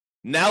slower.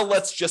 Now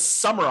let's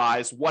just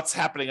summarize what's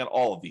happening on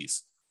all of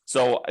these.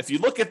 So if you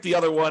look at the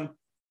other one,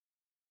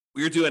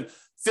 we were doing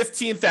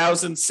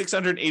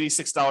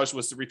 $15,686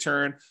 was the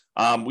return.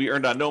 We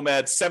earned on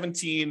Nomad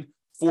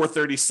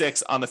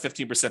 $17,436 on the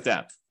 15%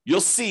 down.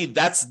 You'll see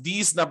that's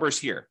these numbers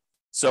here.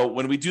 So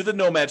when we do the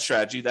Nomad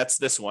strategy, that's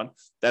this one.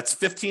 That's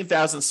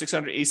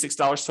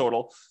 $15,686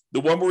 total. The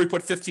one where we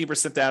put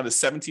 15% down is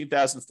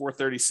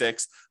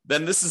 $17,436.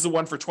 Then this is the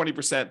one for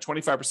 20%,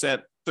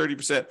 25%,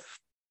 30%,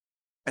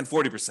 and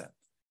 40%.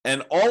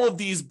 And all of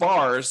these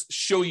bars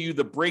show you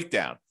the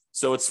breakdown.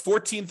 So it's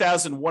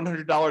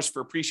 $14,100 for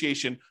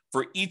appreciation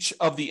for each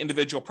of the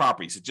individual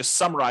properties. It just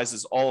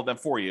summarizes all of them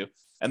for you.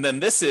 And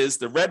then this is,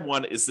 the red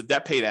one is the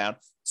debt pay down.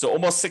 So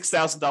almost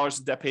 $6,000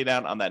 in debt pay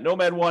down on that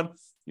Nomad one,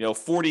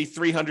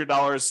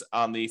 $4,300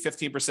 on the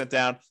 15%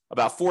 down,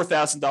 about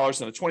 $4,000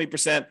 on the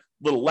 20%, a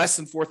little less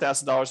than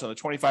 $4,000 on the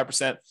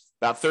 25%,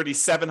 about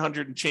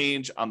 $3,700 and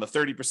change on the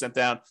 30%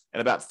 down,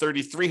 and about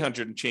 $3,300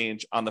 and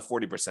change on the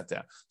 40%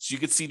 down. So you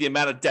can see the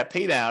amount of debt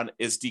pay down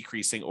is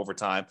decreasing over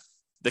time.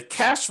 The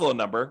cash flow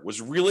number was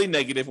really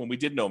negative when we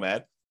did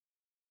Nomad,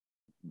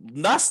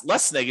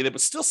 less negative,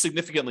 but still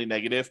significantly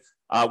negative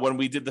when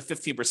we did the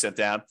 15%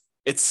 down.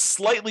 It's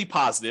slightly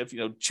positive,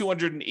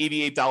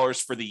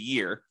 $288 for the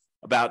year,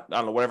 about, I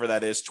don't know, whatever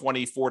that is,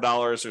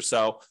 $24 or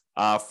so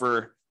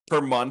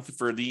per month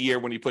for the year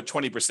when you put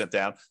 20%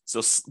 down.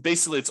 So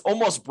basically it's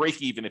almost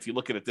break even if you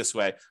look at it this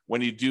way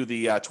when you do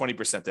the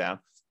 20% down.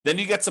 Then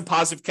you get some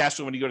positive cash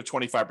flow when you go to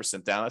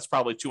 25% down. That's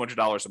probably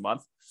 $200 a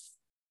month.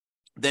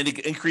 Then it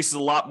increases a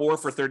lot more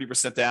for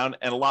 30% down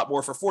and a lot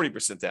more for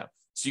 40% down.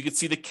 So you can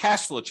see the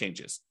cash flow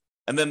changes.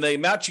 And then the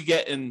amount you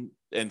get in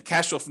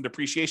cash flow from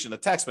depreciation, the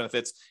tax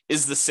benefits,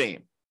 is the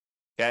same.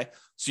 Okay.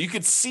 So you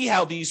can see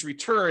how these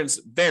returns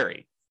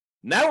vary.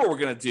 Now what we're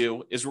going to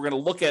do is we're going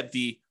to look at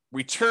the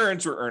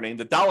returns we're earning,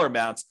 the dollar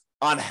amounts,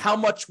 on how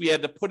much we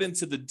had to put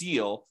into the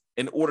deal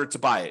in order to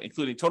buy it,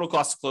 including total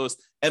cost to close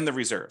and the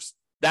reserves.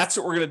 That's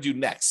what we're going to do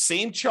next.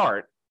 Same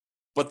chart,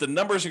 but the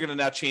numbers are going to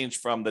now change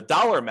from the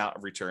dollar amount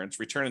of returns,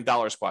 return in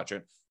dollars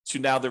quadrant, to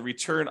now the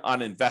return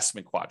on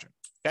investment quadrant.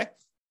 Okay,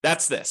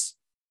 that's this.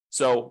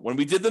 So when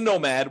we did the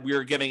Nomad, we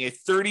were getting a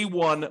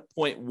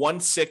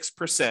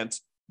 31.16%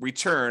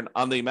 return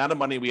on the amount of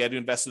money we had to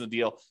invest in the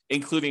deal,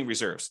 including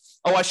reserves.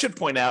 Oh, I should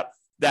point out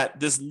that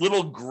this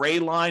little gray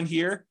line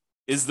here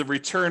is the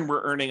return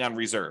we're earning on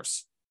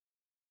reserves.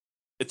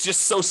 It's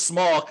just so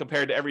small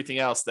compared to everything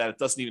else that it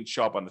doesn't even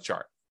show up on the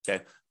chart.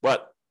 Okay,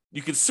 but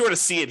you can sort of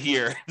see it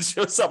here. It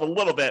shows up a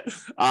little bit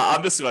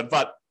on this one,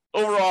 but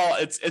overall,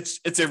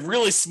 it's a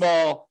really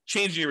small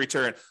change in your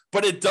return,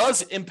 but it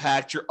does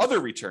impact your other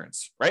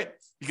returns, right?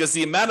 Because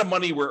the amount of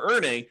money we're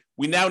earning,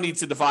 we now need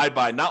to divide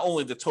by not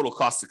only the total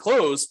cost to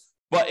close,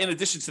 But in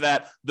addition to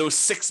that, those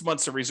 6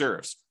 months of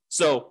reserves.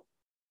 So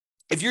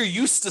if you're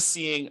used to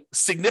seeing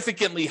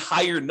significantly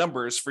higher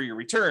numbers for your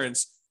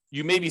returns,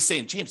 you may be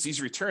saying, James, these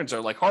returns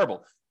are like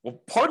horrible.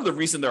 Well, part of the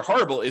reason they're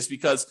horrible is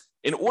because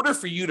in order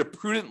for you to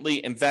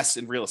prudently invest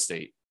in real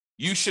estate,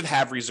 you should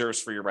have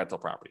reserves for your rental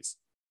properties.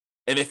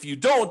 And if you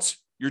don't,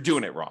 you're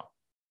doing it wrong.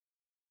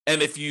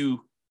 And if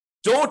you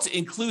don't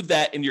include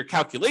that in your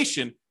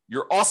calculation,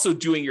 you're also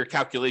doing your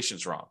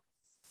calculations wrong.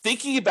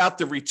 Thinking about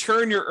the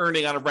return you're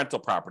earning on a rental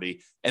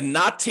property and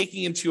not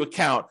taking into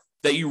account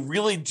that you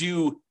really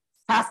do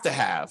have to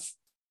have,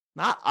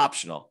 not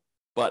optional,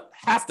 but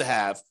have to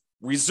have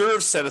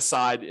reserves set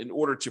aside in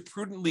order to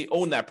prudently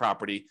own that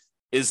property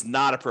is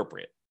not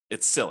appropriate.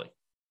 It's silly.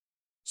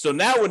 So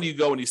now when you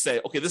go and you say,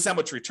 okay, this is how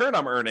much return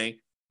I'm earning,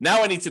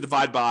 now I need to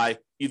divide by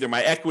either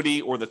my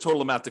equity or the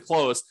total amount to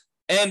close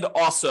and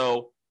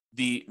also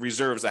the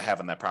reserves I have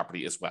on that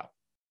property as well.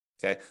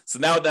 Okay, so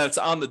now that it's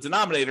on the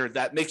denominator,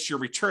 that makes your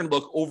return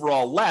look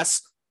overall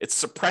less. It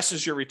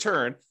suppresses your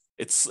return.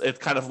 It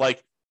kind of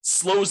like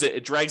slows it.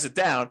 It drags it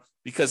down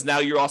because now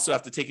you also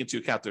have to take into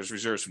account those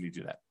reserves when you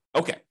do that.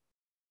 Okay,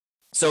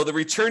 so the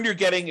return you're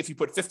getting if you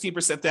put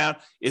 15% down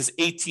is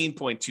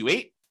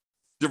 18.28.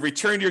 The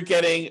return you're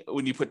getting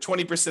when you put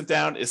 20%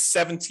 down is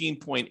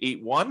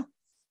 17.81.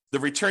 The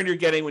return you're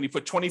getting when you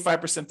put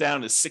 25%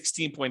 down is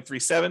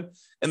 16.37.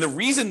 And the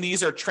reason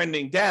these are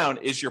trending down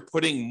is you're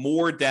putting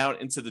more down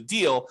into the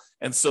deal.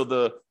 And so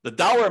the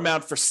dollar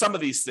amount for some of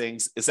these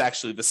things is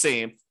actually the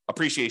same,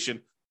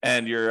 appreciation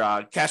and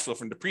your cash flow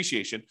from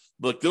depreciation.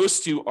 Look, those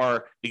two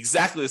are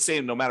exactly the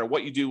same no matter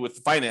what you do with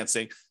the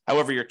financing.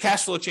 However, your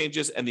cash flow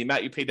changes and the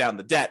amount you pay down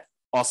the debt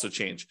also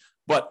change.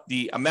 But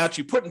the amount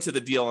you put into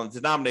the deal on the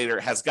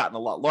denominator has gotten a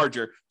lot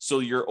larger. So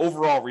your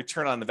overall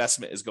return on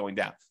investment is going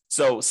down.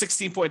 So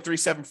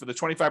 16.37 for the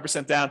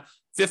 25% down,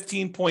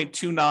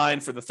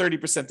 15.29 for the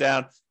 30%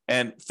 down,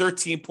 and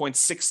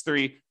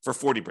 13.63 for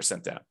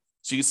 40% down.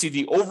 So you see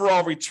the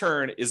overall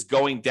return is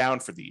going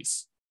down for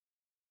these.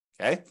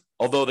 Okay.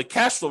 Although the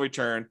cash flow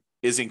return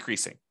is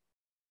increasing.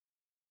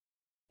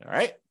 All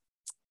right.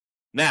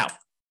 Now,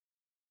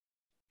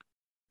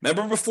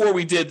 remember before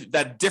we did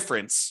that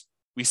difference,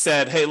 we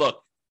said, hey,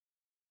 look,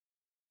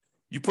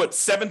 you put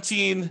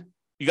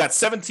you got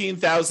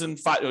 $1,750,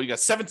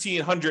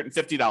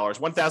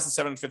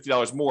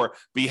 $1,750 more,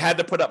 but you had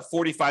to put up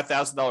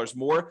 $45,000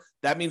 more.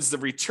 That means the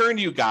return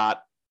you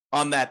got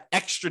on that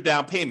extra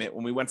down payment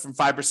when we went from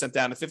 5%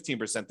 down to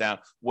 15% down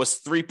was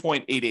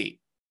 3.88.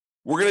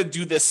 We're going to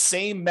do this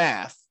same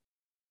math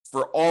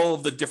for all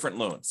of the different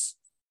loans.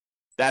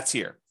 That's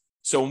here.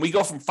 So when we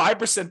go from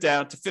 5%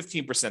 down to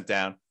 15%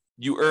 down,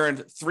 you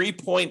earned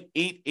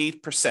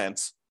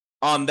 3.88%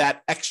 on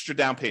that extra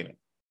down payment.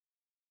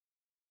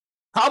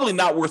 Probably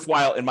not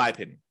worthwhile in my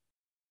opinion.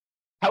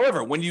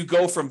 However, when you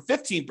go from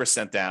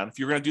 15% down, if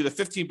you're going to do the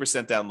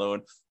 15% down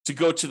loan to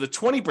go to the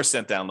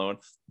 20% down loan,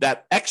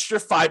 that extra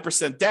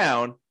 5%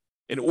 down,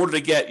 in order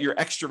to get your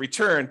extra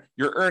return,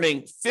 you're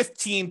earning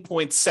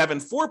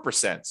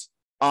 15.74%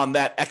 on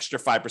that extra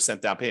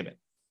 5% down payment.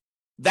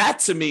 That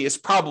to me is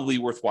probably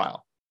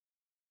worthwhile.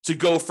 To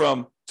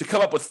come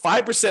up with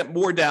 5%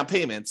 more down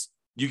payments,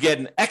 you get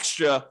an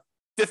extra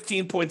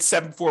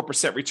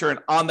 15.74% return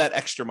on that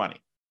extra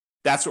money.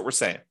 That's what we're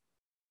saying.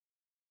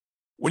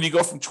 When you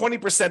go from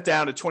 20%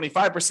 down to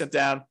 25%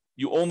 down,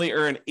 you only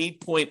earn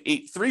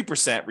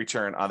 8.83%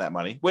 return on that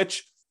money,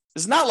 which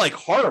is not like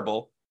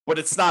horrible, but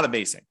it's not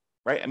amazing,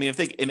 right? I mean, I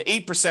think an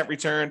 8%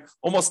 return,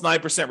 almost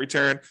 9%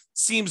 return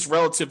seems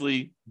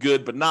relatively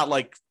good, but not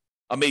like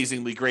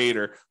amazingly great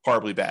or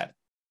horribly bad.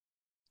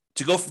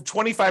 To go from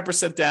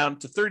 25% down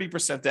to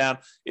 30% down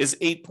is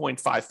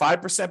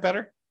 8.55%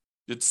 better.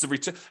 It's the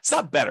return. It's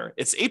not better.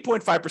 It's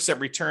 8.5%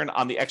 return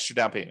on the extra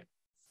down payment.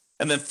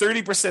 And then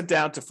 30%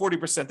 down to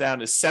 40%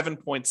 down is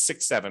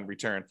 7.67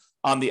 return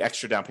on the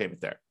extra down payment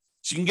there.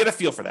 So you can get a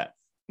feel for that.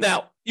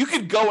 Now, you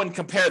could go and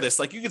compare this.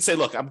 Like you could say,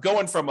 look, I'm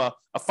going from a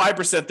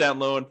 5% down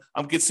loan.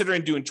 I'm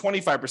considering doing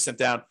 25%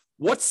 down.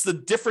 What's the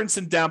difference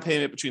in down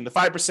payment between the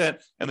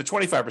 5% and the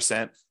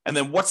 25%? And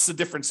then what's the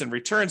difference in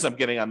returns I'm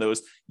getting on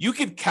those? You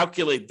could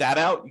calculate that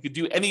out. You could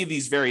do any of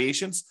these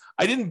variations.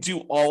 I didn't do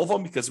all of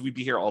them because we'd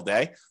be here all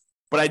day,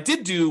 but I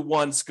did do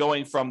ones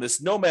going from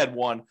this Nomad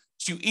one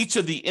to each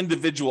of the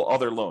individual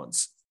other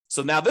loans.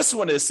 So now this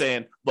one is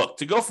saying, look,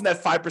 to go from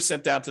that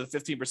 5% down to the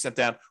 15%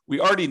 down, we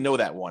already know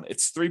that one.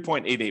 It's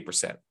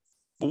 3.88%.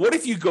 But what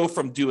if you go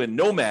from doing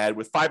Nomad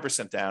with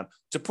 5% down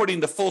to putting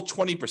the full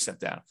 20%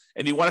 down?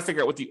 And you want to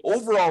figure out what the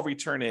overall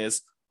return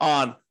is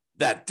on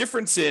that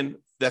difference in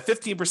that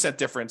 15%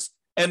 difference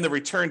and the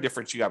return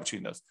difference you got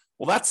between those.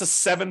 Well, that's a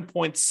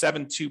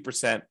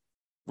 7.72%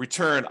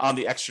 return on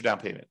the extra down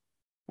payment.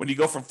 When you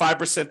go from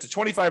 5% to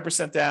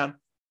 25% down,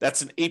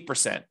 that's an 8%,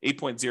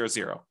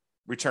 8.00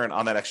 return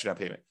on that extra down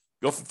payment.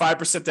 Go from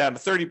 5% down to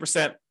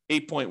 30%,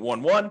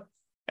 8.11,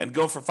 and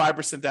go from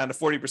 5% down to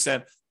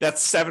 40%,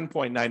 that's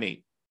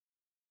 7.98.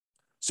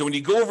 So when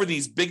you go over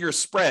these bigger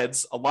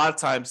spreads, a lot of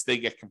times they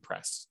get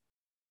compressed,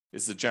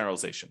 is the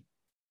generalization.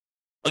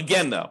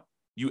 Again, though,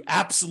 you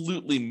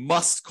absolutely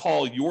must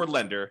call your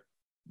lender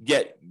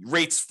get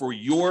rates for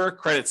your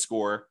credit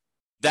score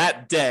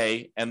that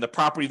day and the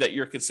property that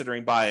you're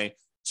considering buying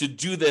to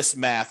do this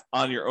math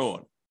on your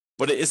own.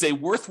 But it is a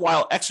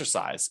worthwhile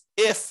exercise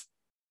if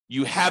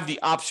you have the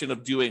option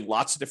of doing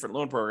lots of different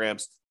loan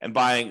programs and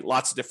buying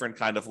lots of different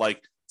kind of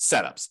like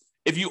setups.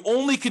 If you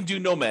only can do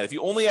Nomad, if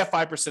you only have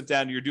 5%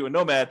 down, you're doing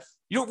Nomad,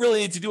 you don't really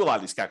need to do a lot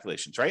of these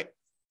calculations, right?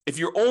 If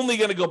you're only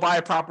going to go buy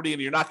a property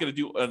and you're not going to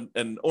do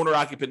an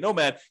owner-occupant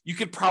Nomad, you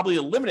could probably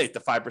eliminate the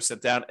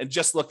 5% down and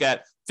just look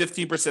at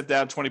 15%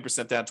 down,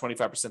 20% down,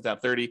 25% down,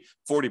 30,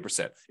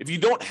 40%. If you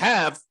don't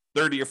have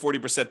 30 or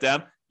 40%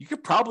 down, you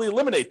could probably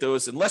eliminate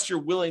those unless you're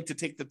willing to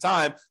take the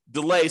time,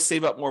 delay,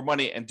 save up more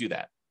money, and do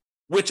that,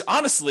 which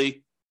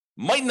honestly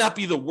might not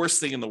be the worst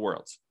thing in the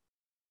world.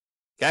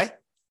 Okay?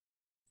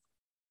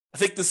 I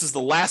think this is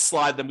the last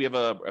slide, then we have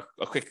a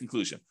quick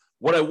conclusion.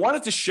 What I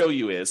wanted to show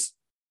you is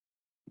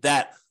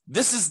that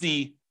this is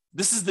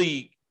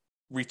the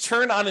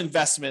return on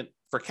investment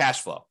for cash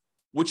flow,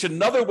 which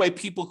another way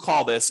people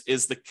call this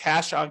is the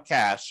cash on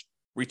cash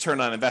return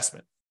on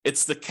investment.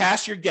 It's the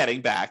cash you're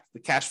getting back, the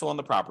cash flow on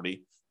the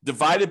property,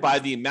 divided by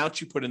the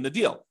amount you put in the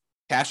deal.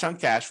 Cash on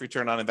cash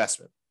return on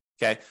investment.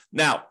 Okay.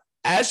 Now,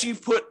 as you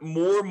put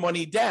more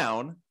money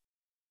down,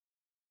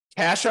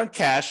 cash on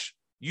cash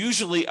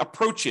usually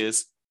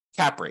approaches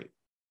cap rate.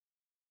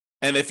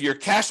 And if your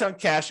cash on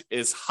cash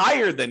is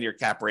higher than your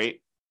cap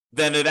rate,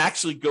 then it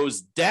actually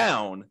goes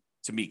down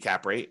to meet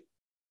cap rate.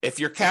 If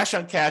your cash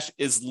on cash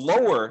is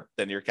lower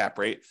than your cap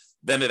rate,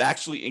 then it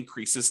actually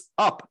increases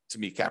up to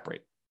meet cap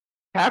rate.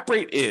 Cap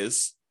rate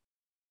is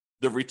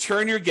the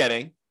return you're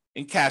getting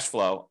in cash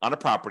flow on a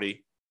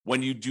property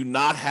when you do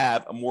not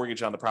have a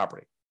mortgage on the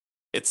property.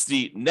 It's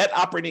the net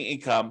operating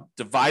income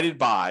divided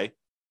by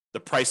the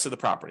price of the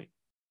property.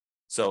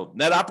 So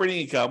net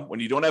operating income, when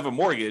you don't have a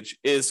mortgage,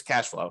 is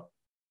cash flow.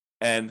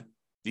 And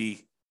the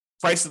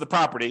price of the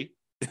property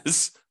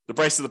is the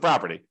price of the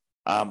property.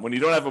 When you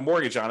don't have a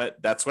mortgage on it,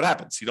 that's what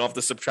happens. You don't have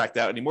to subtract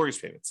out any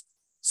mortgage payments.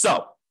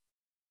 So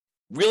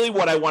really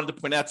what I wanted to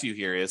point out to you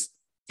here is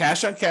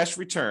cash on cash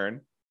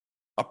return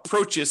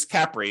approaches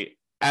cap rate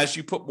as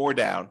you put more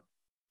down.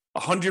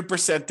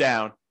 100%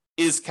 down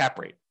is cap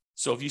rate.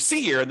 So if you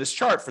see here in this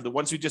chart for the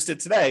ones we just did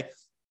today,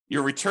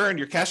 your return,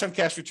 your cash on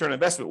cash return on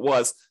investment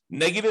was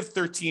negative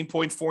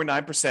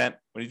 13.49%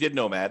 when you did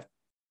Nomad,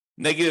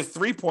 negative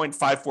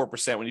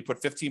 3.54% when you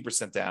put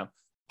 15% down,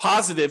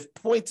 positive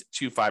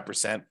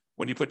 0.25%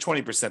 when you put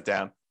 20%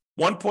 down,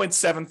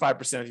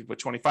 1.75% if you put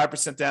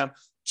 25% down,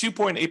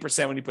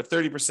 2.8% when you put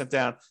 30%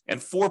 down, and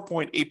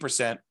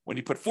 4.8% when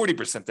you put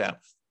 40% down.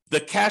 The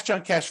cash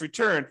on cash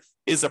return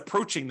is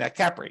approaching that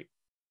cap rate.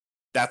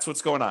 That's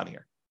what's going on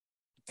here.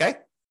 Okay?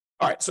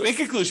 All right. So in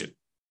conclusion,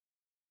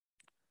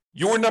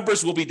 your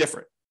numbers will be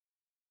different.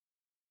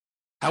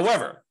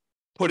 However,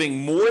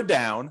 putting more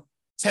down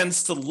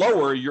tends to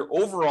lower your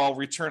overall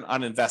return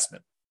on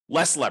investment.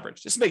 Less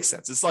leverage. This makes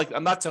sense. It's like,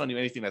 I'm not telling you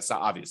anything that's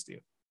not obvious to you.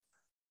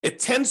 It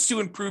tends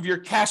to improve your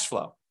cash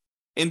flow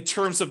in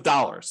terms of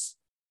dollars.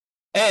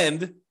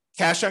 And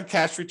cash on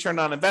cash return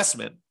on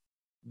investment,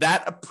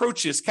 that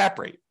approaches cap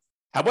rate.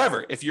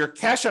 However, if your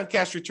cash on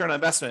cash return on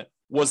investment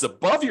was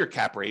above your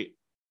cap rate,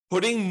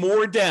 putting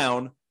more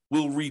down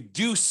will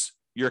reduce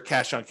your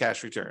cash on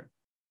cash return.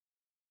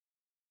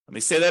 Let me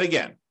say that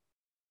again.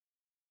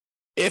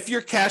 If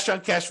your cash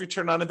on cash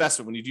return on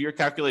investment, when you do your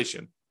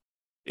calculation,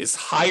 is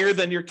higher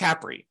than your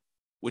cap rate,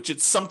 which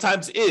it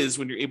sometimes is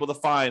when you're able to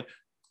find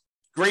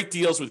great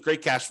deals with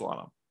great cash flow on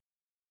them.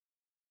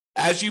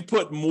 As you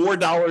put more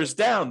dollars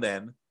down,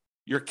 then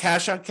your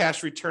cash on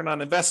cash return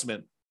on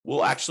investment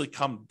will actually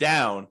come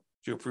down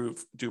to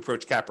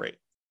approach cap rate.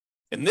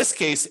 In this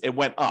case, it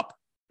went up,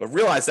 but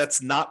realize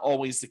that's not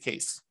always the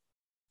case.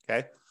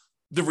 Okay.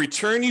 The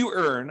return you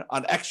earn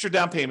on extra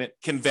down payment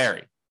can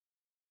vary.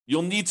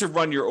 You'll need to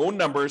run your own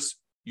numbers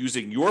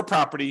using your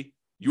property,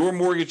 your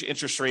mortgage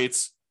interest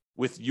rates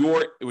with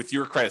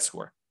your credit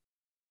score.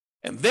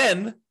 And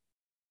then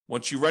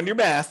once you run your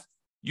math,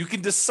 you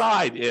can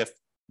decide if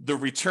the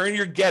return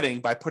you're getting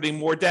by putting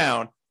more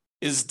down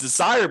is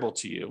desirable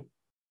to you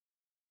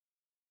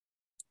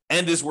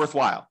and is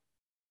worthwhile.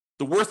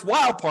 The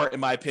worthwhile part, in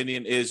my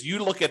opinion, is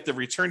you look at the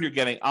return you're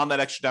getting on that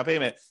extra down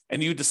payment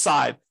and you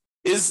decide,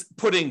 is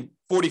putting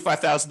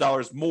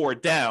 $45,000 more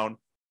down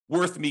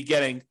worth me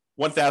getting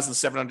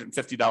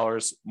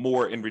 $1,750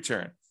 more in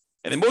return?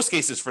 And in most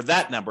cases, for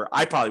that number,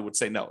 I probably would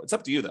say no. It's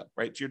up to you, though,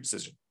 right? It's your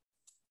decision.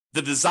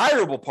 The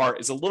desirable part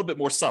is a little bit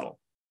more subtle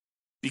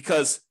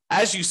because,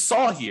 as you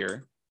saw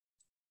here,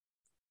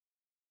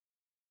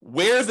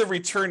 where the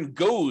return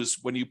goes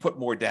when you put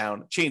more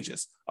down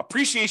changes.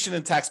 Appreciation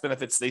and tax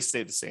benefits, they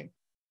stay the same.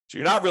 So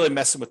you're not really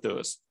messing with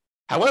those.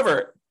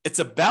 However, it's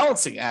a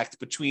balancing act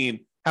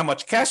between how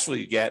much cash flow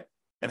you get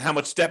and how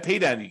much debt pay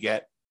down you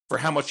get for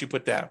how much you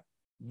put down.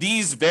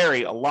 These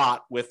vary a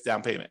lot with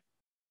down payment.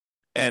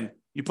 And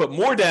you put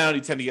more down,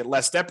 you tend to get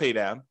less debt pay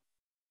down,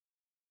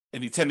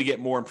 and you tend to get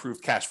more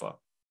improved cash flow.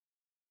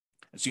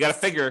 And so you got to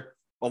figure,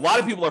 a lot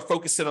of people are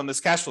focusing on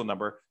this cash flow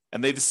number.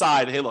 and they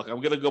decide, hey, look,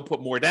 I'm going to go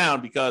put more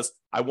down because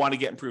I want to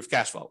get improved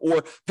cash flow,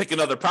 or pick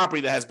another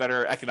property that has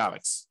better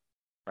economics,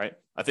 right?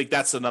 I think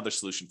that's another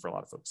solution for a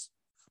lot of folks.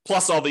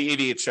 Plus all the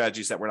 88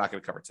 strategies that we're not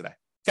going to cover today.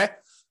 Okay.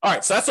 All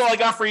right. So that's all I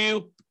got for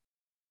you.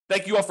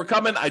 Thank you all for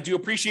coming. I do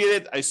appreciate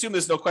it. I assume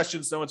there's no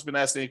questions. No one's been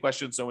asking any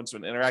questions. No one's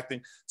been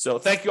interacting. So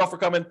thank you all for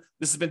coming.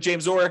 This has been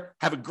James Orr.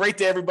 Have a great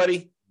day,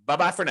 everybody.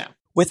 Bye-bye for now.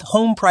 With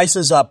home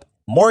prices up,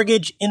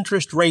 mortgage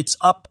interest rates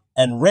up,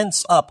 and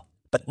rents up,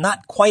 but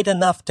not quite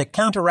enough to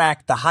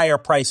counteract the higher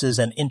prices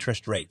and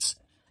interest rates,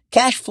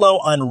 cash flow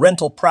on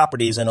rental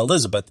properties in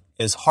Elizabeth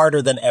is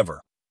harder than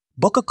ever.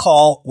 Book a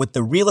call with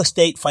the Real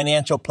Estate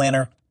Financial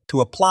Planner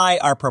to apply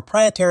our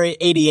proprietary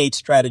 88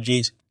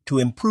 strategies to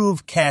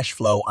improve cash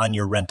flow on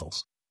your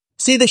rentals.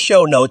 See the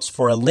show notes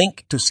for a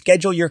link to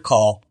schedule your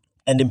call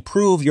and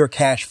improve your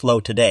cash flow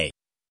today.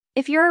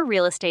 If you're a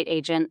real estate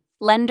agent,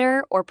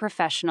 lender, or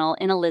professional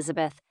in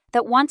Elizabeth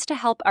that wants to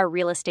help our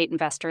real estate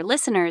investor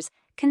listeners,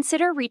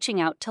 consider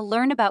reaching out to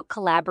learn about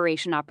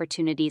collaboration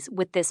opportunities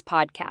with this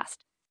podcast.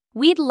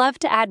 We'd love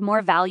to add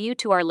more value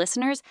to our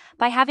listeners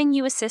by having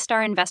you assist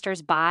our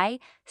investors buy,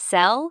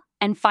 sell,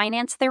 and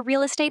finance their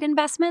real estate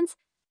investments.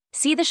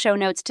 See the show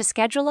notes to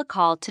schedule a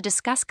call to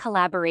discuss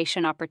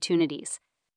collaboration opportunities.